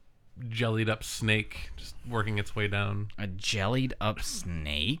a jellied up snake just working its way down. A jellied up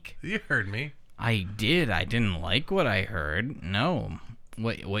snake? You heard me. I did. I didn't like what I heard. No.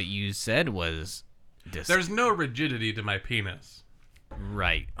 What you said was... There's no rigidity to my penis.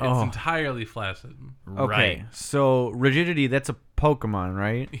 Right. It's entirely flaccid. Okay, Right. so rigidity, that's a Pokemon,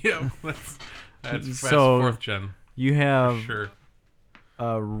 right? Yeah, that's So- fourth gen. You have Sure.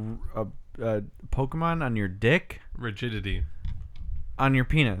 a Pokemon on your dick? Rigidity. On your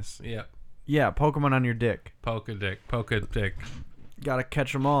penis. Yeah. Yeah, Pokemon on your dick. Poke a dick. Gotta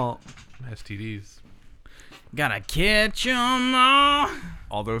catch them all. STDs. Gotta catch 'em all.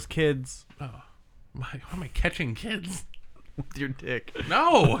 All those kids Why am I catching kids? with your dick.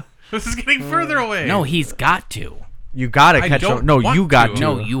 No! This is getting further away. No, he's got to. You gotta I catch don't them. No, want you got to. to.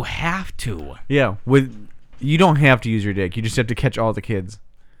 No, you have to. Yeah, you don't have to use your dick. You just have to catch all the kids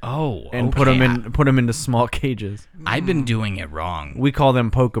Oh, and okay. put them into small cages. I've been doing it wrong. We call them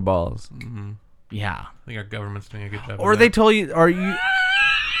Pokeballs. Yeah. I think our government's doing a good job. Or of they that. told you, are you?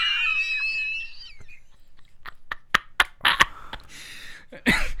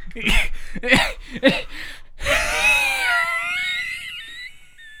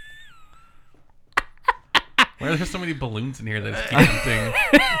 Why are there so many balloons in here that it's keep emptying?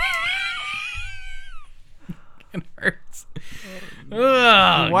 It hurts.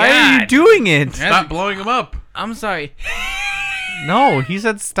 Why are you doing it? Stop blowing them up. I'm sorry. No, he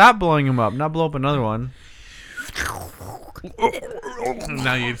said stop blowing him up, not blow up another one.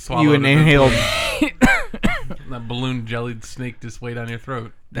 Now you swallow You inhaled. that balloon jellied snake just way down your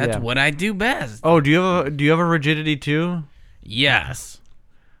throat. That's Yeah. what I do best. Oh, do you have a rigidity too Yes.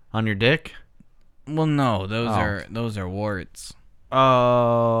 on your dick? Well, no, those Oh. are warts.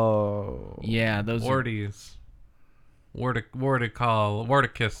 Oh. Yeah, those are Warties.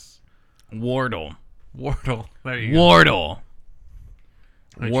 Wardicus. Wardle. Wardle. There you go. Wardle.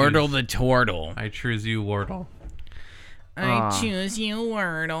 I Wardle choose- the turtle. I choose you, Wardle. I choose you,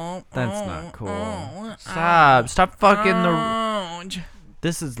 Wardle. That's not cool. Stop fucking the. Ouch.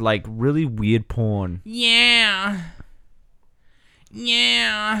 This is like really weird porn. Yeah.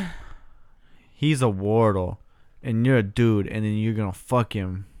 Yeah. He's a Wardle, and you're a dude, and then you're gonna fuck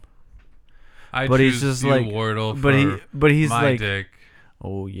him. I But he's choose just you, like- Wardle, but he's my like, dick.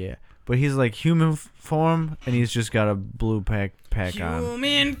 oh yeah, but he's like human form, and he's just got a blue pack on.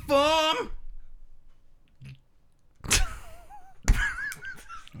 Human form.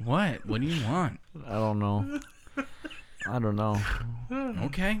 What? What do you want? I don't know.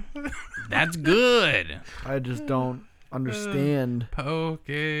 Okay. That's good. I just don't understand. Poke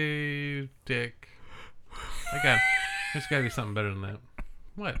dick. There's gotta be something better than that.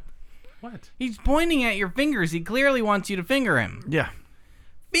 What? He's pointing at your fingers. He clearly wants you to finger him. Yeah.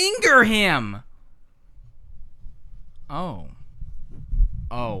 Finger him. Oh.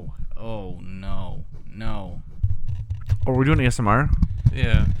 Oh. Oh, no. No. Oh, we're doing ASMR.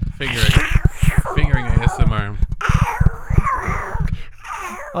 Yeah, fingering ASMR.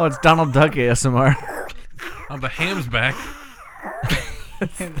 Oh, it's Donald Duck ASMR. Oh, the ham's back.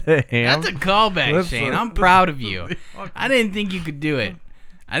 The ham. That's a callback, That's Shane. a- I'm proud of you. I didn't think you could do it.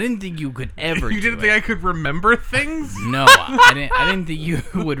 I didn't think you could ever You do didn't it. think I could remember things? No, I didn't think you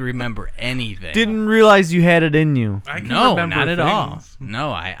would remember anything. Didn't realize you had it in you. I can No, remember not at all. things.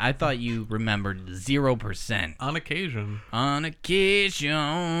 No, I thought you remembered 0%. On occasion. On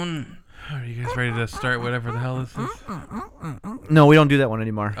occasion. Are you guys ready to start whatever the hell this is? No, we don't do that one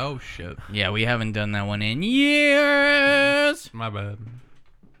anymore. Oh shit. Yeah, we haven't done that one in years. My bad.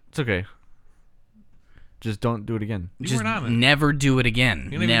 It's okay. Just don't do it again. You Just weren't on it. never do it again.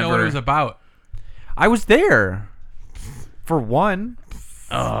 You don't even never. know what it was about. I was there. For one.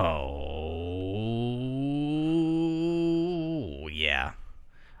 Oh, yeah.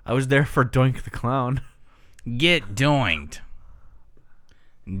 I was there for Doink the Clown. Get doinked.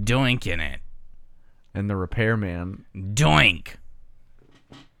 Doinking it. And the repairman. Doink.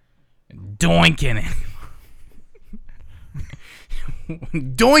 Doinking it.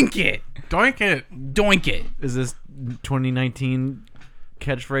 Doink it. Doink it. Doink it. Is this 2019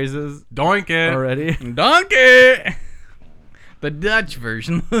 catchphrases Doink it. already. Donkey. The Dutch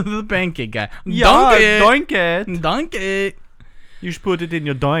version of the pancake guy. Doink it. Donkey. You should put it in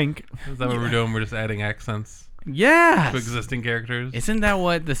your doink. Is that what we're doing? We're just adding accents Yes. to existing characters. Isn't that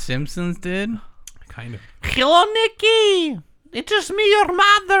what The Simpsons did? Kind of. Hello, Nikki. It is me, your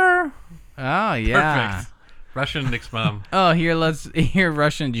mother. Oh, yeah. Perfect. Russian Nick's mom. Oh, let's hear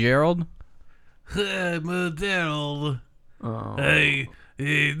Russian Gerald. Daryl. Oh. Hey,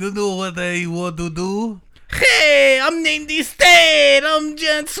 you know what I want to do? Hey, I'm named the state. I'm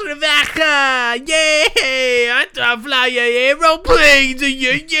John Slovakia. Yeah, I fly aeroplanes.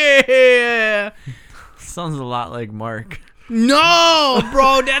 Yeah. Sounds a lot like Mark. No,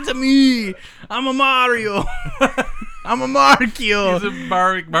 bro, that's me. I'm a Mario. I'm a Markio. Is it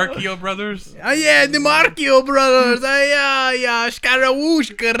Markio Brothers? Yeah, the Markio brothers. Yeah,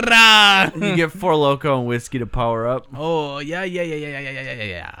 Scarawooshkara. You get 4 Loko and whiskey to power up. Oh, yeah.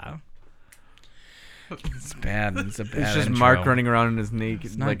 It's bad. It's a bad It's just intro. Mark running around in his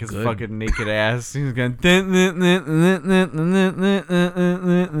naked, not like his good. fucking naked ass. He's going.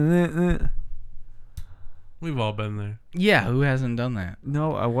 We've all been there. Yeah, who hasn't done that?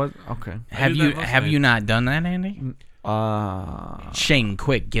 No, I was okay. Have do you that most have you nights. not done that, Andy? Shane,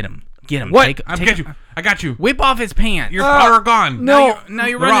 quick, get him. What? I got you. Whip off his pants. Your power gone. no. Now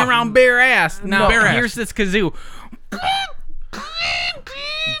you're They're running off. around bare ass. Now Bare ass. here's this kazoo.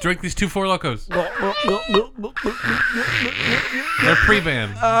 Drink these 2 4 Locos. They're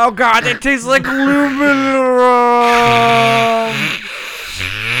pre-banned. Oh God, it tastes like aluminum.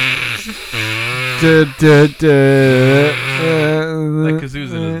 That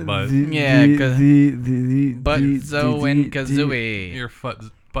kazoo's in his butt. Yeah, But Zo and Kazooie. Your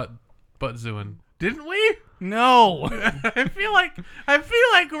butt zooing. Didn't we? No. I feel like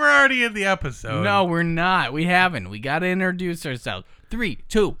we're already in the episode. No, we're not. We haven't. We got to introduce ourselves. 3,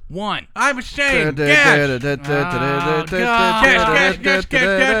 2, 1. I'm Shane. Gash.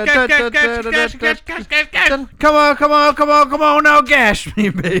 Come on now, gash me,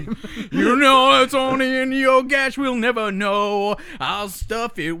 babe. You know it's only in your gash. We'll never know. I'll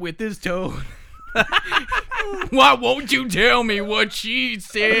stuff it with his toad. Why won't you tell me what she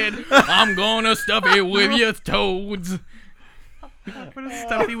said? I'm gonna stuff it with your toads. What is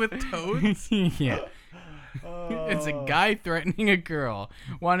stuffy with toads? Yeah. It's a guy threatening a girl,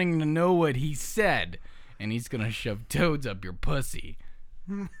 wanting to know what he said, and he's gonna shove toads up your pussy.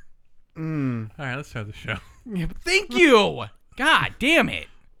 All right, let's start the show. Yeah, but thank you. God damn it.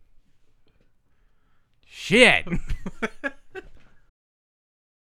 Shit.